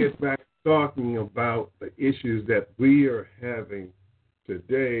we get back talking about the issues that we are having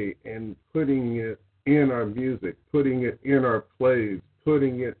today and putting it in our music, putting it in our plays,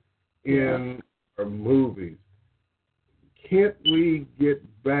 putting it in our movies? Can't we get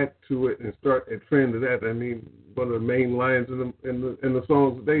back to it and start a trend of that? I mean, one of the main lines in the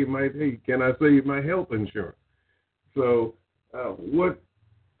songs today might be, "Can I save my health insurance?" So, what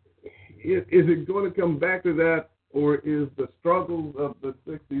is it going to come back to that? Or is the struggles of the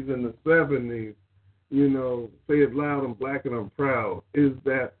 60s and the 70s, say it loud, I'm black and I'm proud, is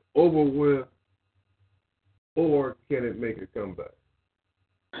that over with, or can it make a comeback?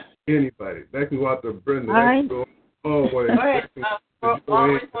 Anybody. That can go out to Brenda. That can go always. Go ahead.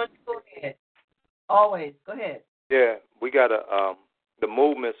 Always want to go ahead. Always. Go ahead. Yeah, we got the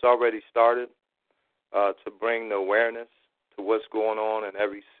movement's already started to bring the awareness to what's going on in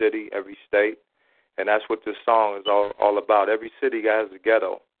every city, every state. And that's what this song is all about. Every city has a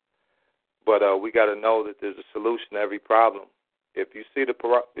ghetto, but we got to know that there's a solution to every problem. If you see the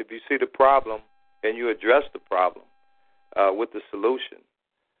problem and you address the problem, with the solution.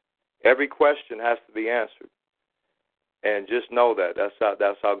 Every question has to be answered. And just know that.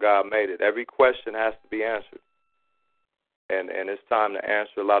 That's how God made it. Every question has to be answered. And it's time to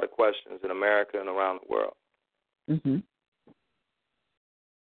answer a lot of questions in America and around the world. Mm-hmm.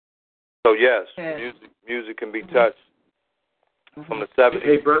 So, yes, music can be touched from the 70s.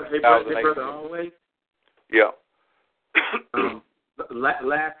 Hey, brother Alwaz? Yeah.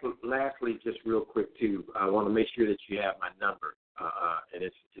 Lastly, just real quick, too, I want to make sure that you have my number. And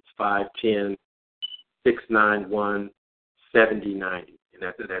it's 510-691-7090.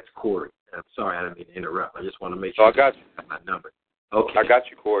 And that's Corey. I'm sorry, I didn't mean to interrupt. I just want to make sure I got you. Have my number. Okay. I got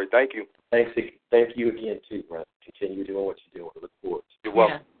you, Corey. Thank you. Thank you again, too, brother. Continue doing what you're doing. I look forward to it. You're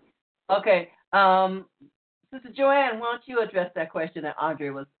welcome. Yeah. Okay. Sister Joanne, why don't you address that question that Andre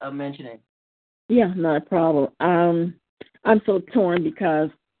was mentioning? Yeah, not a problem. I'm so torn because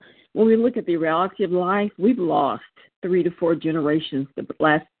when we look at the reality of life, we've lost 3 to 4 generations, the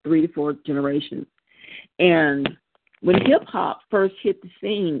last 3 to 4 generations. And when hip-hop first hit the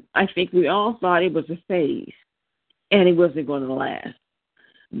scene, I think we all thought it was a phase and it wasn't going to last.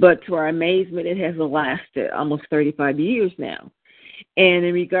 But to our amazement, it has lasted almost 35 years now. And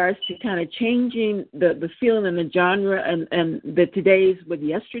in regards to kind of changing the feeling and the genre and the today's with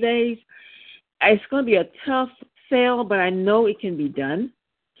yesterday's, it's going to be a tough sell, but I know it can be done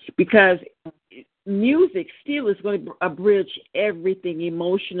because music still is going to abridge everything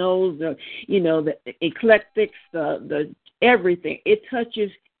emotional, the eclectics, the everything. It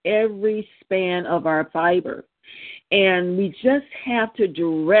touches every span of our fiber. And we just have to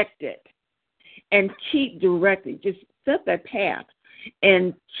direct it and keep directing. Just set that path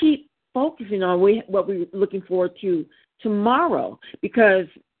and keep focusing on what we're looking forward to tomorrow. Because,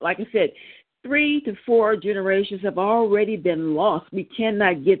 like I said, 3 to 4 generations have already been lost. We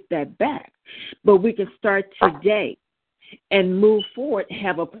cannot get that back. But we can start today and move forward,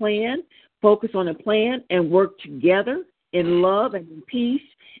 have a plan, focus on a plan, and work together in love and in peace.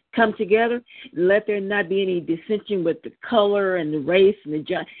 Come together. Let there not be any dissension with the color and the race and the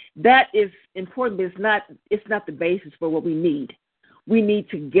gender. That is important, but it's not the basis for what we need. We need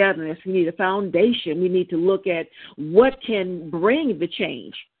togetherness. We need a foundation. We need to look at what can bring the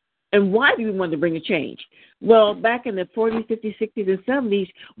change. And why do we want to bring a change? Well, back in the 40s, 50s, 60s, and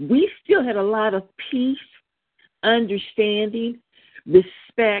 70s, we still had a lot of peace, understanding,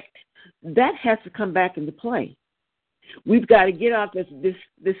 respect. That has to come back into play. We've got to get off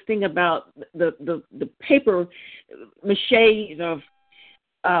this thing about the paper mache of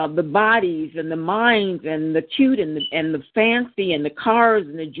the bodies and the minds and the cute and the fancy and the cars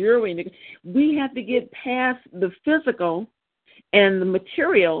and the jewelry. We have to get past the physical and the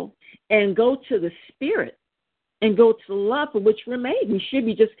material and go to the spirit and go to the love for which we're made. We should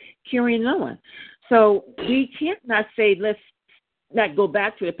be just carrying on. So we can't not say let's not go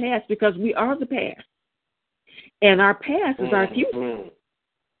back to the past because we are the past. And our past is our future.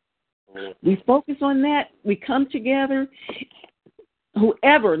 We focus on that. We come together.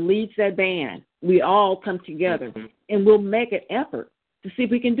 Whoever leads that band, we all come together, and we'll make an effort to see if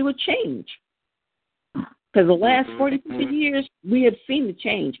we can do a change. Because the last 40, 50 years, we have seen the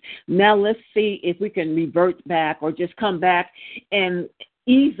change. Now let's see if we can revert back or just come back and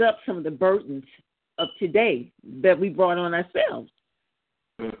ease up some of the burdens of today that we brought on ourselves.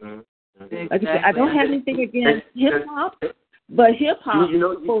 Like I said, I don't have anything against hip hop, but hip hop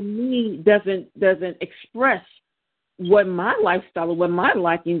for me doesn't express what my lifestyle or what my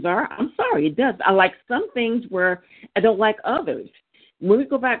likings are. I'm sorry, it does. I like some things where I don't like others. When we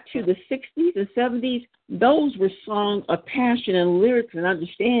go back to the 60s and 70s, those were songs of passion and lyrics and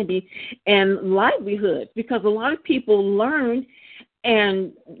understanding and livelihood because a lot of people learned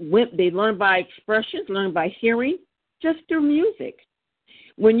and they learned by expressions, learned by hearing, just through music.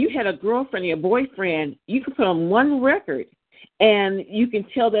 When you had a girlfriend or a boyfriend, you could put on one record and you can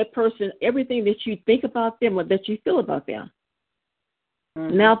tell that person everything that you think about them or that you feel about them.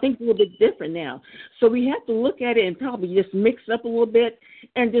 Now things are a little bit different now. So we have to look at it and probably just mix up a little bit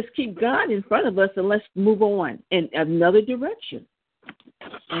and just keep God in front of us and let's move on in another direction.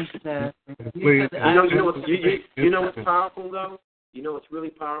 You know what's powerful, though? You know what's really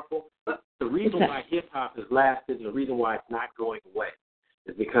powerful? The reason why hip-hop has lasted and the reason why it's not going away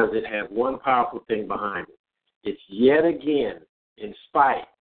is because it has one powerful thing behind it. It's yet again, in spite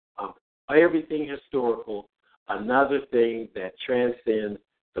of everything historical, another thing that transcends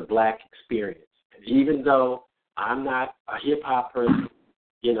the black experience. And even though I'm not a hip-hop person,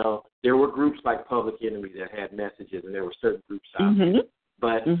 there were groups like Public Enemy that had messages, and there were certain groups out there.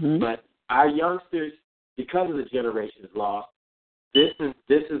 But our youngsters, because of the generations lost, this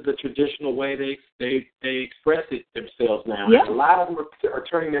is the traditional way they express it themselves now. Yeah. And a lot of them are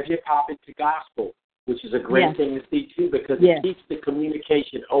turning their hip hop into gospel, which is a great thing to see too, because it keeps the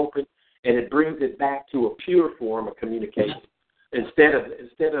communication open and it brings it back to a pure form of communication instead of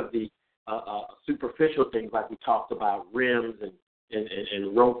the superficial things like we talked about, rims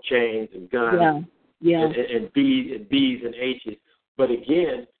and rope chains and guns and B's and H's. But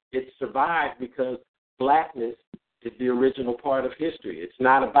again, it survived because blackness is the original part of history. It's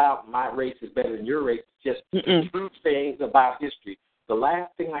not about my race is better than your race. It's just true things about history. The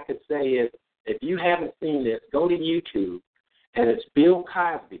last thing I could say is, if you haven't seen this, go to YouTube, and it's Bill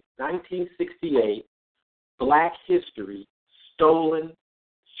Cosby, 1968, Black History, Stolen,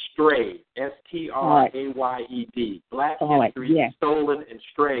 Strayed, STRAYED, Black History, Stolen, and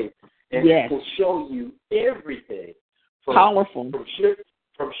Strayed. And it will show you everything from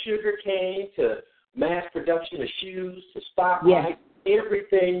sugar cane to mass production of shoes to stoplights,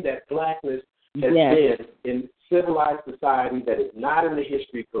 everything that blackness has been in civilized society that is not in the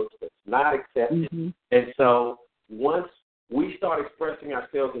history books, that's not accepted. And so once we start expressing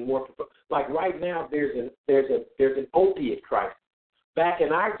ourselves in more, like right now, there's an opiate crisis. Back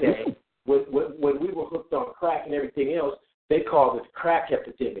in our day, when we were hooked on crack and everything else, they called it crack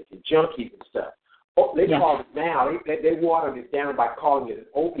epidemic and junkies and stuff. They call it now. They watered it down by calling it an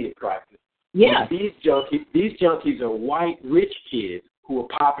opiate crisis. Yeah. These junkies are white rich kids who are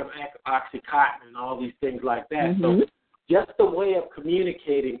popping Oxycontin and all these things like that. So just the way of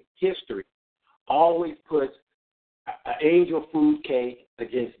communicating history always puts an angel food cake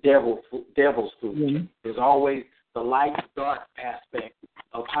against devil's food cake. There's always the light and dark aspect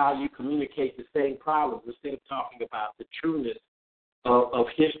of how you communicate the same problems instead of talking about the trueness of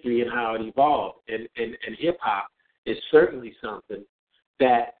history and how it evolved. And hip-hop is certainly something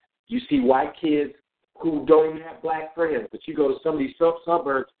that you see white kids who don't even have black friends, but you go to some of these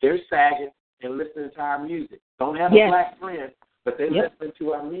suburbs, they're sagging and listening to our music. Don't have a black friend, but they're listening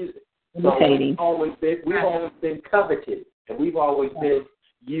to our music. So we've always been coveted, and we've always been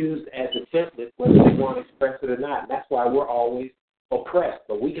used as a template, whether we want to express it or not. And that's why we're always oppressed.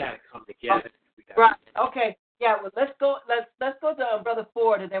 But we got to come together. Right. Okay. Yeah. Well, let's go to Brother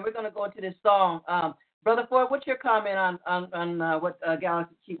Ford, and then we're going to go into this song. Brother Ford, what's your comment on what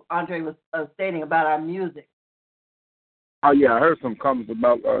Galaxy Chief Andre was stating about our music? I heard some comments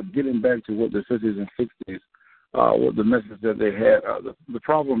about getting back to what the 50s and 60s, what the message that they had. The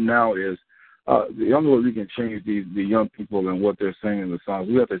problem now is the only way we can change the young people and what they're saying in the songs,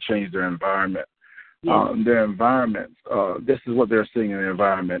 we have to change their environment. Their environment, this is what they're seeing in their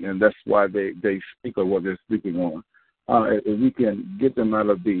environment, and that's why they speak of what they're speaking on. If we can get them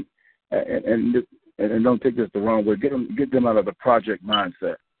out of the and don't take this the wrong way, get them out of the project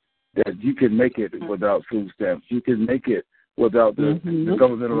mindset that you can make it without food stamps, you can make it without the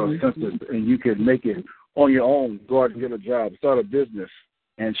governmental assistance, and you can make it on your own. Go out and get a job, start a business,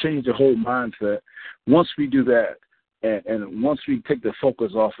 and change the whole mindset. Once we do that, and once we take the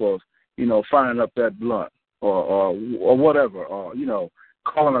focus off of firing up that blunt or whatever, or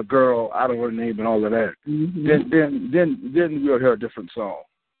calling a girl out of her name and all of that, then we'll hear a different song.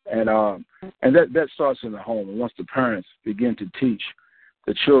 And that starts in the home. And once the parents begin to teach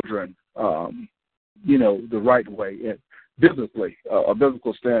the children, the right way, and biblically, a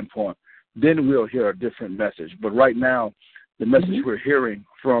biblical standpoint, then we'll hear a different message. But right now, the message we're hearing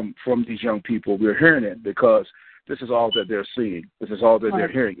from these young people, we're hearing it because this is all that they're seeing. This is all that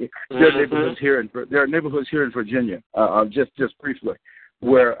they're hearing. There are neighborhoods here in Virginia, just briefly,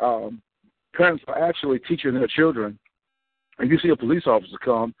 where parents are actually teaching their children. If you see a police officer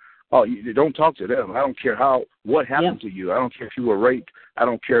come, you don't talk to them. I don't care what happened to you. I don't care if you were raped. I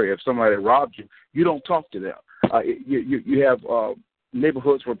don't care if somebody robbed you. You don't talk to them. You have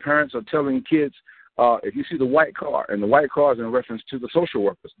neighborhoods where parents are telling kids, if you see the white car, and the white car is in reference to the social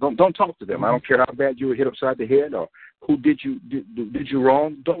workers, don't talk to them. I don't care how bad you were hit upside the head or who did you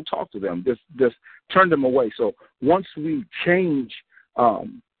wrong. Don't talk to them. Just turn them away. So once we change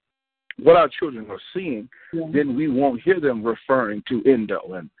what our children are seeing, then we won't hear them referring to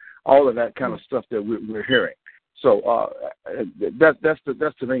Indo and all of that kind of stuff that we're hearing. So that's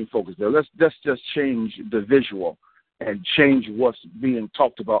the main focus there. Let's just change the visual and change what's being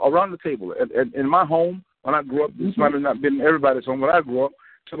talked about around the table. And in my home, when I grew up, this might have not been everybody's home. When I grew up,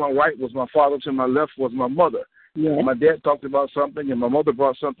 to my right was my father, to my left was my mother. My dad talked about something, and my mother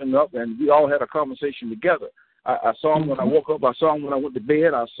brought something up, and we all had a conversation together. I saw him when I woke up. I saw him when I went to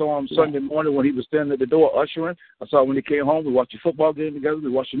bed. I saw him Sunday morning when he was standing at the door ushering. I saw him when he came home. We watched a football game together. We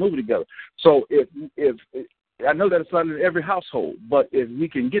watched a movie together. So if I know that it's not in every household, but if we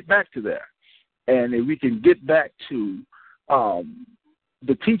can get back to that, and if we can get back to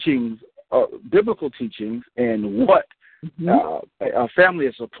the teachings, biblical teachings, and what a family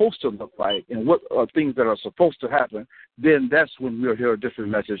is supposed to look like, and what are things that are supposed to happen, then that's when we'll hear a different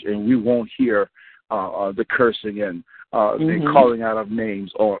message, and we won't hear the cursing and the calling out of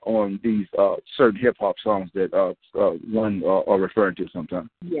names on these certain hip hop songs that one are referring to sometimes.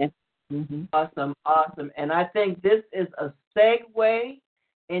 Yes. Awesome. And I think this is a segue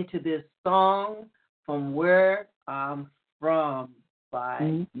into this song, From Where I'm From,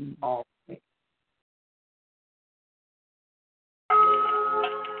 by All.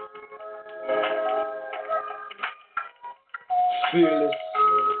 Fearless,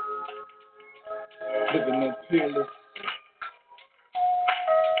 living in fearless.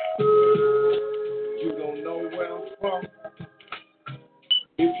 You don't know where I'm from.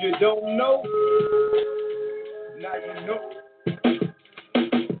 If you don't know, now you know.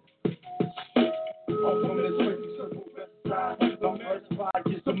 I'm from this crazy circle west side. The first 5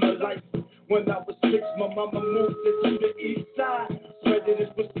 years of my life. When I was 6, my mama moved it to the east side. Spreading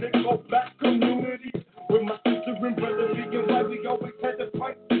this mistake go back community. With my sister and brother being white, we always had to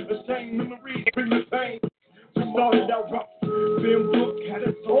fight. The same memories bring the pain. We started out rough, being book had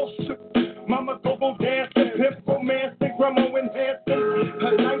us all shook. Mama go dancing, pimp romance, and grandma enhancing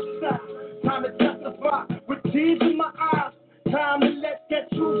her lifestyle. Time to testify with tears in my eyes. Time to let that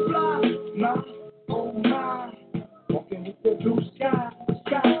truth fly. My, oh my, walking with the blue sky.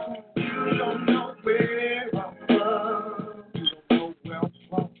 You don't know where I'm from. You don't know where I'm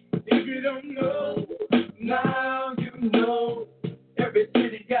from. If you don't know, now you know. Every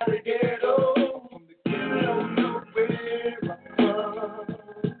city got a ghetto. You don't know where I'm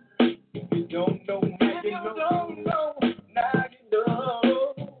from. If you don't know, now you know. Now you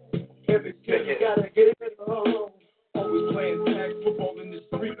know. Every city got a ghetto. Always playing tag football in the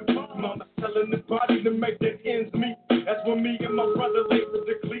street. Mama selling the body to make their ends meet. That's when me and my brother laid with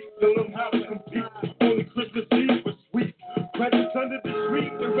the cleats. Don't know how to compete. Only Christmas Eve was sweet. Presents under the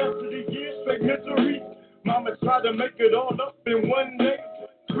street. The rest of the year straight misery. Mama tried to make it all up in one day.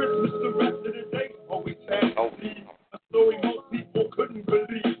 Christmas the rest of the day. Always had to see. A story most people couldn't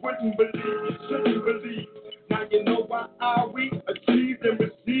believe, wouldn't believe, shouldn't believe. Now you know why we achieved and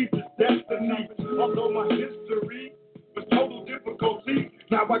received this destiny. Although my history was total difficulty,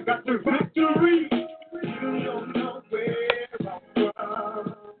 now I got the victory. You don't know where I'm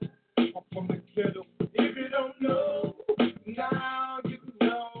from. I'm from the ghetto. If you don't know, now you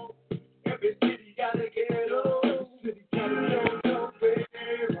know. Every city got a ghetto. City got a ghetto. Don't know where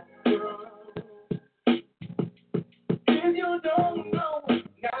I'm from. If you don't know,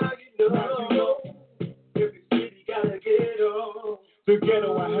 now you know. Every city got a ghetto. The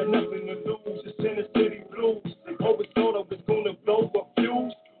ghetto, I had nothing to lose. It's in the city blues. Always thought I was gonna blow a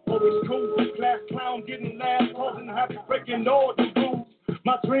fuse. Always cool, class clown, getting laughs, causing havoc, breaking all the rules.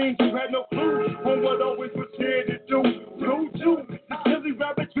 My dreams, you had no clue on what always was here to do. Blue Jew, the silly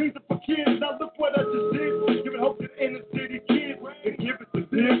rabbit dreams are for kids. Now look what I just did. Giving hope to the inner city kids. And give it to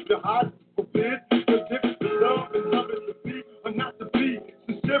live, the heart is forbid. Cause if it's the love and love is to be or not to be.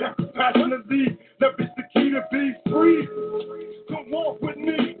 Sincere, passionately, love is the key to be free. Come walk with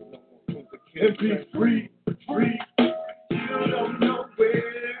me and be free, free. You don't know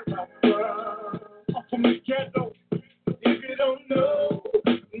where I'm from. I'm from the ghetto. If you don't know,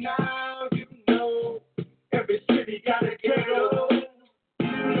 now you know. Every city got a ghetto.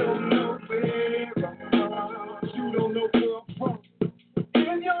 You don't know where I'm from. You don't know where I'm from.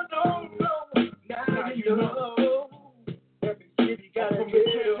 If you don't know, now you know. Every city got a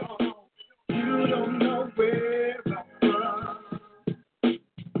ghetto. You don't know where I'm from.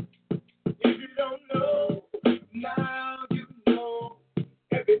 If you don't know, now you know.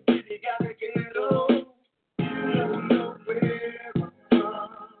 Every city got a ghetto. You don't know where I'm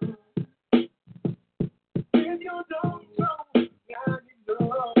from. If you don't know, now you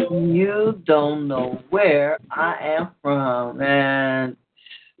know. You don't know where I am from. And,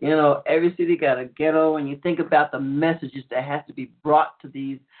 you know, every city got a ghetto. And you think about the messages that has to be brought to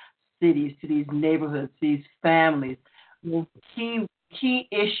these cities, to these neighborhoods, these families. Key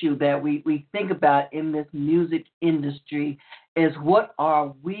issue that we think about in this music industry is what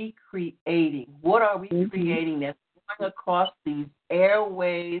are we creating? What are we creating that's going across these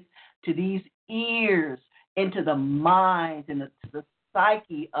airways to these ears, into the minds and the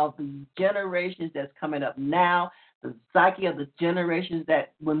psyche of the generations that's coming up now, the psyche of the generations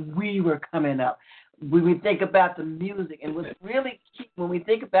that when we were coming up. When we think about the music, and what's really key when we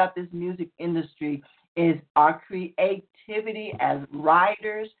think about this music industry is our creativity as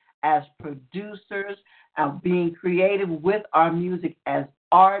writers, as producers, being creative with our music as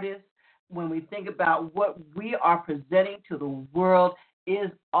artists, when we think about what we are presenting to the world,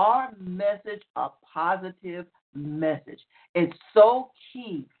 is our message a positive message? It's so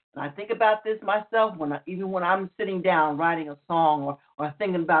key. And I think about this myself even when I'm sitting down writing a song or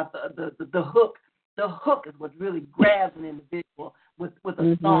thinking about the hook. The hook is what really grabs an individual with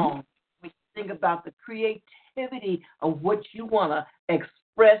a song. We think about the creativity of what you want to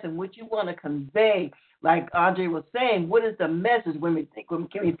express and what you want to convey. Like Andre was saying, what is the message when we think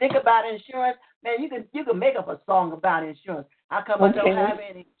about insurance? Man, you can make up a song about insurance. How come I don't have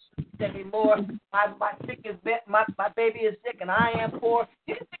any anymore? My baby is sick and I am poor.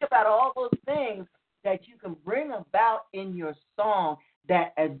 You can think about all those things that you can bring about in your song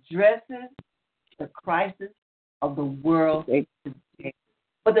that addresses the crisis of the world today.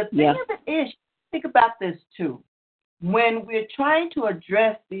 But the thing of it is, think about this too. When we're trying to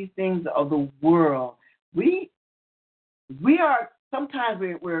address these things of the world, we are sometimes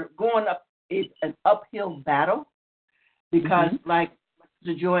we're going up an uphill battle because, like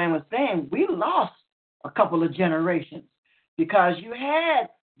Mr. Joanne was saying, we lost a couple of generations because you had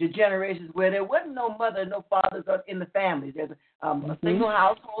the generations where there wasn't no mother, no fathers in the family. There's a single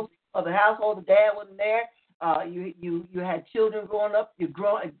household, the household, the dad wasn't there. You had children growing up,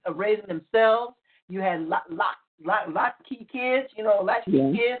 raising themselves. You had latchkey kids,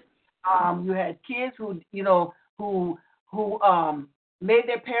 latchkey kids. You had kids who made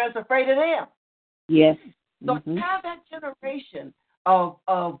their parents afraid of them. Yes. So you have that generation of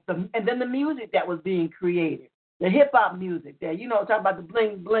and then the music that was being created, the hip hop music that talk about the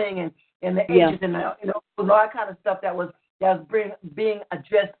bling bling and the ages and all that kind of stuff that was being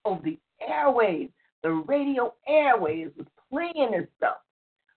addressed over the airwaves. The radio airwaves was playing this stuff.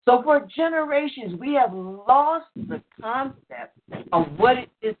 So for generations, we have lost the concept of what it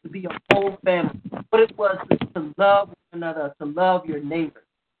is to be a whole family, what it was to love one another, to love your neighbor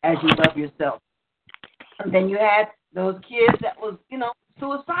as you love yourself. And then you had those kids that was,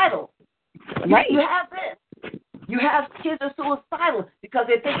 suicidal. Right. You have this. You have kids that are suicidal because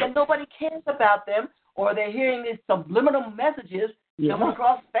they think that nobody cares about them, or they're hearing these subliminal messages coming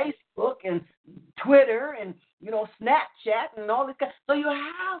across Facebook and Twitter and, Snapchat and all this. So you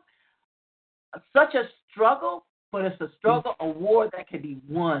have such a struggle, but it's a struggle, a war that can be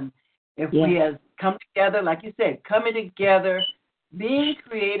won if we have come together, like you said, coming together, being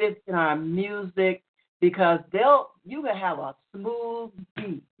creative in our music, because you can have a smooth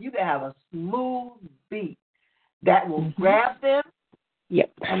beat. You can have a smooth beat that will grab them.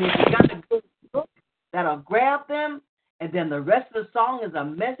 Yep. And if you got a good hook that'll grab them, and then the rest of the song is a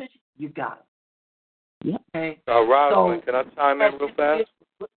message, you got it. Yep. Okay. Rosalind, can I chime in real fast?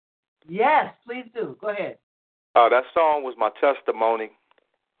 Yes, please do. Go ahead. That song was my testimony.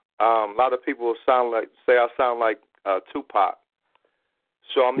 A lot of people say I sound like Tupac.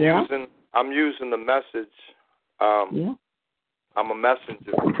 So I'm using the message. I'm a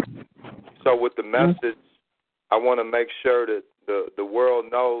messenger. So with the message, I want to make sure that the world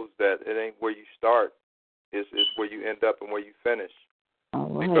knows that it ain't where you start. It's where you end up and where you finish.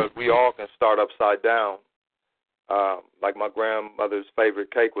 Because we all can start upside down. Like my grandmother's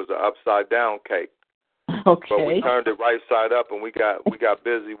favorite cake was an upside down cake. Okay. But we turned it right side up and we got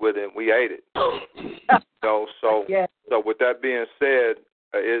busy with it and we ate it. So with that being said,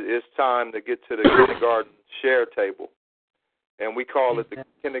 it's time to get to the kindergarten share table. And we call it the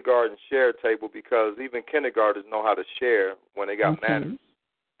kindergarten share table because even kindergartners know how to share when they got manners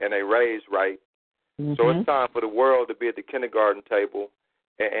and they raised right. So it's time for the world to be at the kindergarten table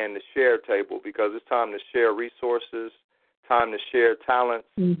and the share table because it's time to share resources, time to share talents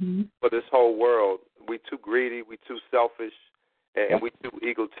for this whole world. We too greedy, we too selfish, and we too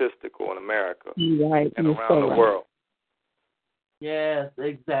egotistical in America and around the world. Yes,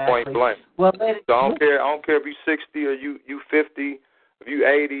 exactly. Point blank. Well, so I don't care if you're 60 or you 50, if you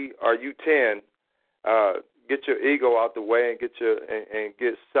 80 or you 10. Get your ego out the way and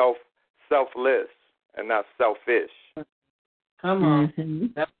get selfless and not selfish. Come on.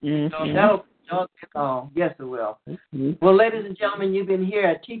 Yes, it will. Well, ladies and gentlemen, you've been here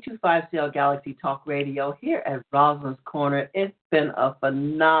at T25CL Galaxy Talk Radio here at Rosalind's Corner. It's been a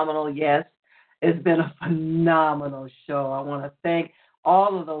phenomenal, it's been a phenomenal show. I want to thank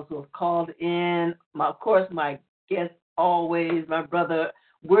all of those who have called in. Of course, my guest always, my brother.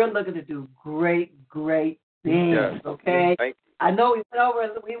 We're looking to do great things, okay? Thank you. I know we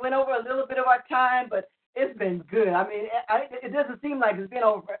went over a little bit of our time, but it's been good. I mean, it doesn't seem like it's been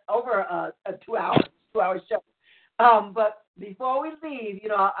over a 2-hour show. But before we leave,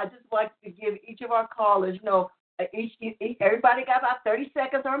 I just like to give each of our callers, everybody got about 30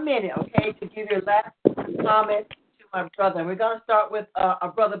 seconds or a minute, okay, to give your last comment to my brother. We're going to start with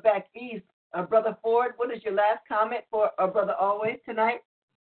our brother back east. Brother Ford, what is your last comment for our brother Always tonight?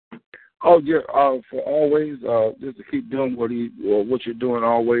 Oh yeah, for Always, just to keep doing what you're doing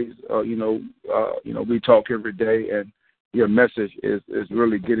always. We talk every day, and your message is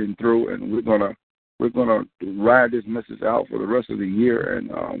really getting through, and we're gonna ride this message out for the rest of the year, and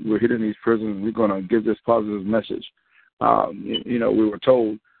we're hitting these prisons. We're gonna give this positive message. We were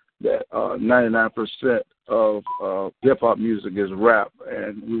told that 99% of hip hop music is rap,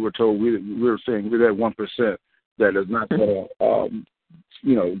 and we were told we were saying we're that 1% that is not gonna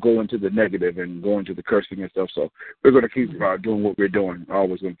go into the negative and go into the cursing and stuff. So we're going to keep doing what we're doing.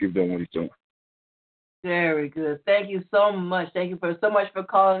 Always going to keep doing what he's doing. Very good. Thank you so much. Thank you so much for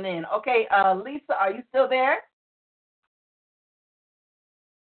calling in. Okay, Lisa, are you still there?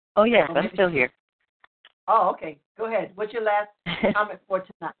 Oh, yes, I'm still here. Oh, okay. Go ahead. What's your last comment for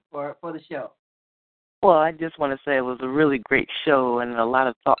tonight for the show? Well, I just want to say it was a really great show and a lot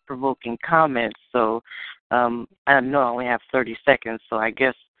of thought-provoking comments. So I know I only have 30 seconds, so I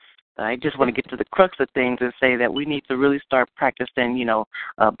guess I just want to get to the crux of things and say that we need to really start practicing,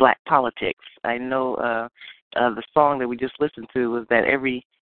 black politics. I know the song that we just listened to was that every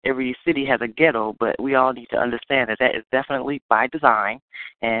city has a ghetto, but we all need to understand that is definitely by design.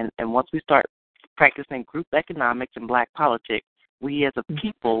 And once we start practicing group economics and black politics, we as a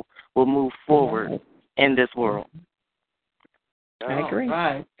people will move forward in this world. I agree. All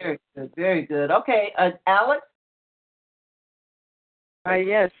right. Very good. Very good. Okay, Alex?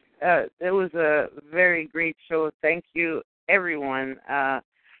 Yes, it was a very great show. Thank you, everyone,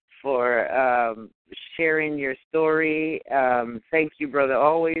 for sharing your story. Thank you, Brother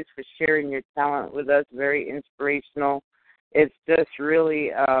Always, for sharing your talent with us. Very inspirational. It's just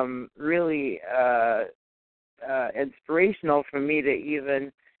really inspirational for me to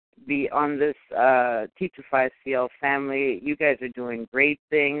even be on this T25CL family. You guys are doing great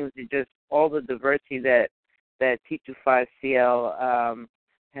things. Just all the diversity that T25CL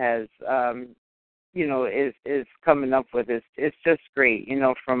has, is coming up with. It's just great.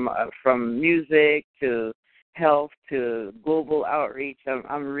 From music to health to global outreach.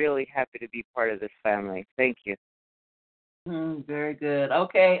 I'm really happy to be part of this family. Thank you. Very good.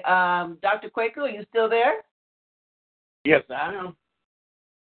 Okay, Dr. Kwaku, are you still there? Yes, I am.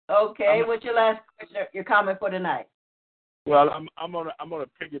 Okay, what's your last question, your comment for tonight? Well, I'm gonna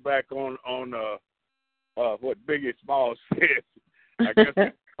piggyback on what Biggie Smalls said. I guess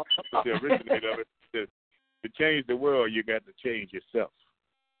the originator of it is to change the world, you got to change yourself.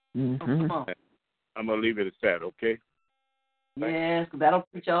 Mm-hmm. I'm gonna leave it at that. Okay. Yes, that'll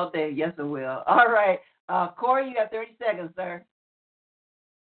preach all day. Yes, it will. All right, Corey, you got 30 seconds, sir.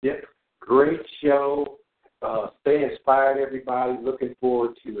 Yep, great show. Stay inspired, everybody. Looking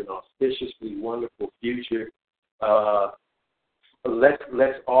forward to an auspiciously wonderful future.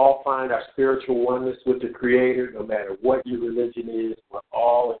 Let's all find our spiritual oneness with the Creator, no matter what your religion is. We're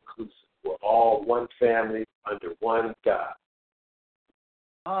all inclusive. We're all one family under one God.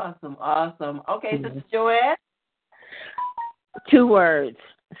 Awesome. Okay, Sister Joanne? 2 words,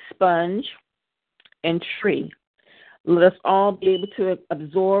 sponge and tree. Let us all be able to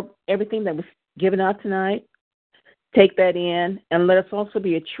absorb everything that was given out tonight. Take that in, and let us also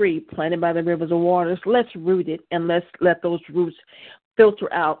be a tree planted by the rivers of waters. Let's root it, and let's let those roots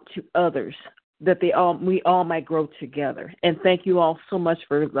filter out to others, that we all might grow together. And thank you all so much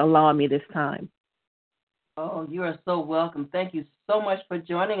for allowing me this time. Oh, you are so welcome. Thank you so much for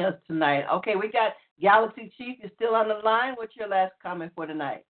joining us tonight. Okay, we got Galaxy Chief. You're still on the line. What's your last comment for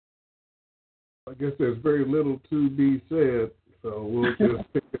tonight? I guess there's very little to be said, so we'll just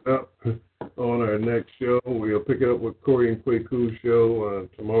pick it up on our next show. We'll pick it up with Corey and Kwaku's show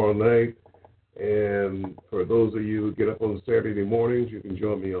tomorrow night. And for those of you who get up on Saturday mornings, you can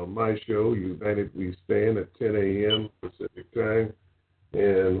join me on my show, United We Stand, at 10 a.m. Pacific Time.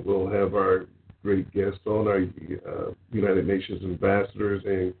 And we'll have our great guests on, our United Nations ambassadors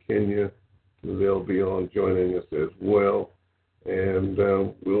in Kenya. They'll be on joining us as well. And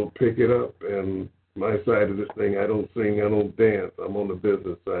we'll pick it up. And my side of this thing, I don't sing, I don't dance. I'm on the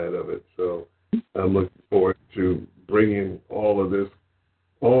business side of it. So I'm looking forward to bringing all of this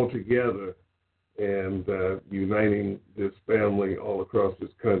all together and uniting this family all across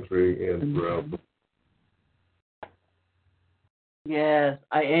this country and throughout the world. Yes,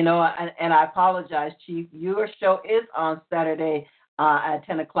 and I apologize, Chief. Your show is on Saturday at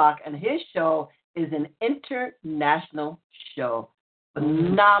 10 o'clock, and his show is an international show.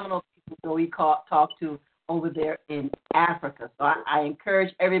 Phenomenal people that we talk to over there in Africa. So I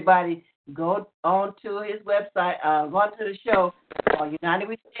encourage everybody, go on to his website, go on to the show, United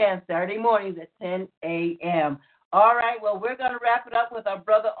We Stand, Saturday mornings at 10 a.m. All right, well, we're going to wrap it up with our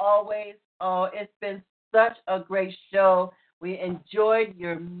brother Always. Oh, it's been such a great show. We enjoyed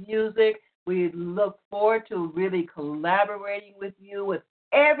your music. We look forward to really collaborating with you, with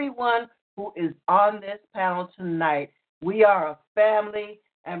everyone who is on this panel tonight. We are a family.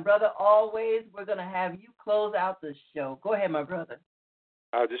 And, Brother Always, we're going to have you close out the show. Go ahead, my brother.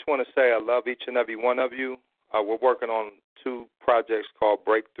 I just want to say I love each and every one of you. We're working on 2 projects called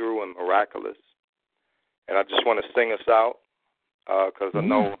Breakthrough and Miraculous. And I just want to sing us out because I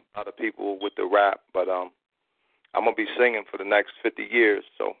know a lot of people with the rap, but I'm going to be singing for the next 50 years.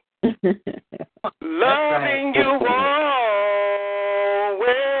 So, loving you always,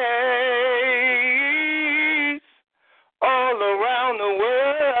 all around the world,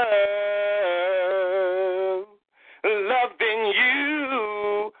 loving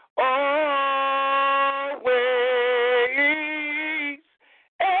you always,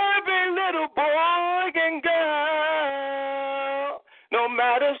 every little boy and girl, no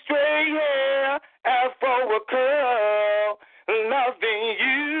matter straight hair, afro or curl, loving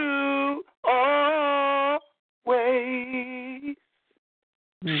you always.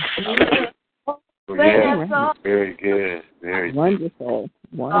 Yeah, very good. Very wonderful.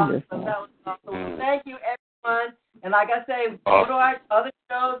 Awesome. That was awesome. Thank you, everyone. And like I say, go to our other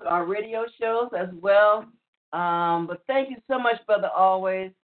shows, our radio shows as well. But thank you so much, Brother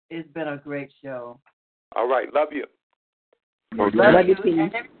Always. It's been a great show. All right. Love you. Love you.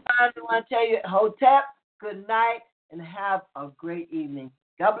 And every time I want to tell you, Hotep, good night, and have a great evening.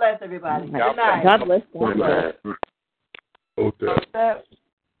 God bless everybody. Good night. God bless. God bless. Hotep.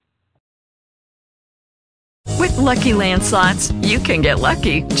 With Lucky Land Slots, you can get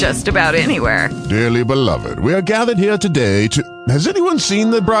lucky just about anywhere. Dearly beloved, we are gathered here today to... Has anyone seen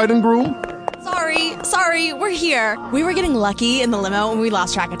the bride and groom? Sorry, we're here. We were getting lucky in the limo and we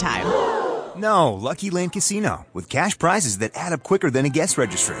lost track of time. No, Lucky Land Casino, with cash prizes that add up quicker than a guest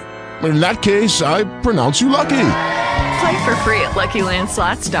registry. In that case, I pronounce you lucky. Play for free at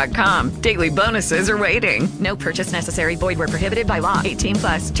LuckyLandSlots.com. Daily bonuses are waiting. No purchase necessary. Void where prohibited by law.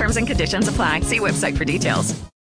 18+. Terms and conditions apply. See website for details.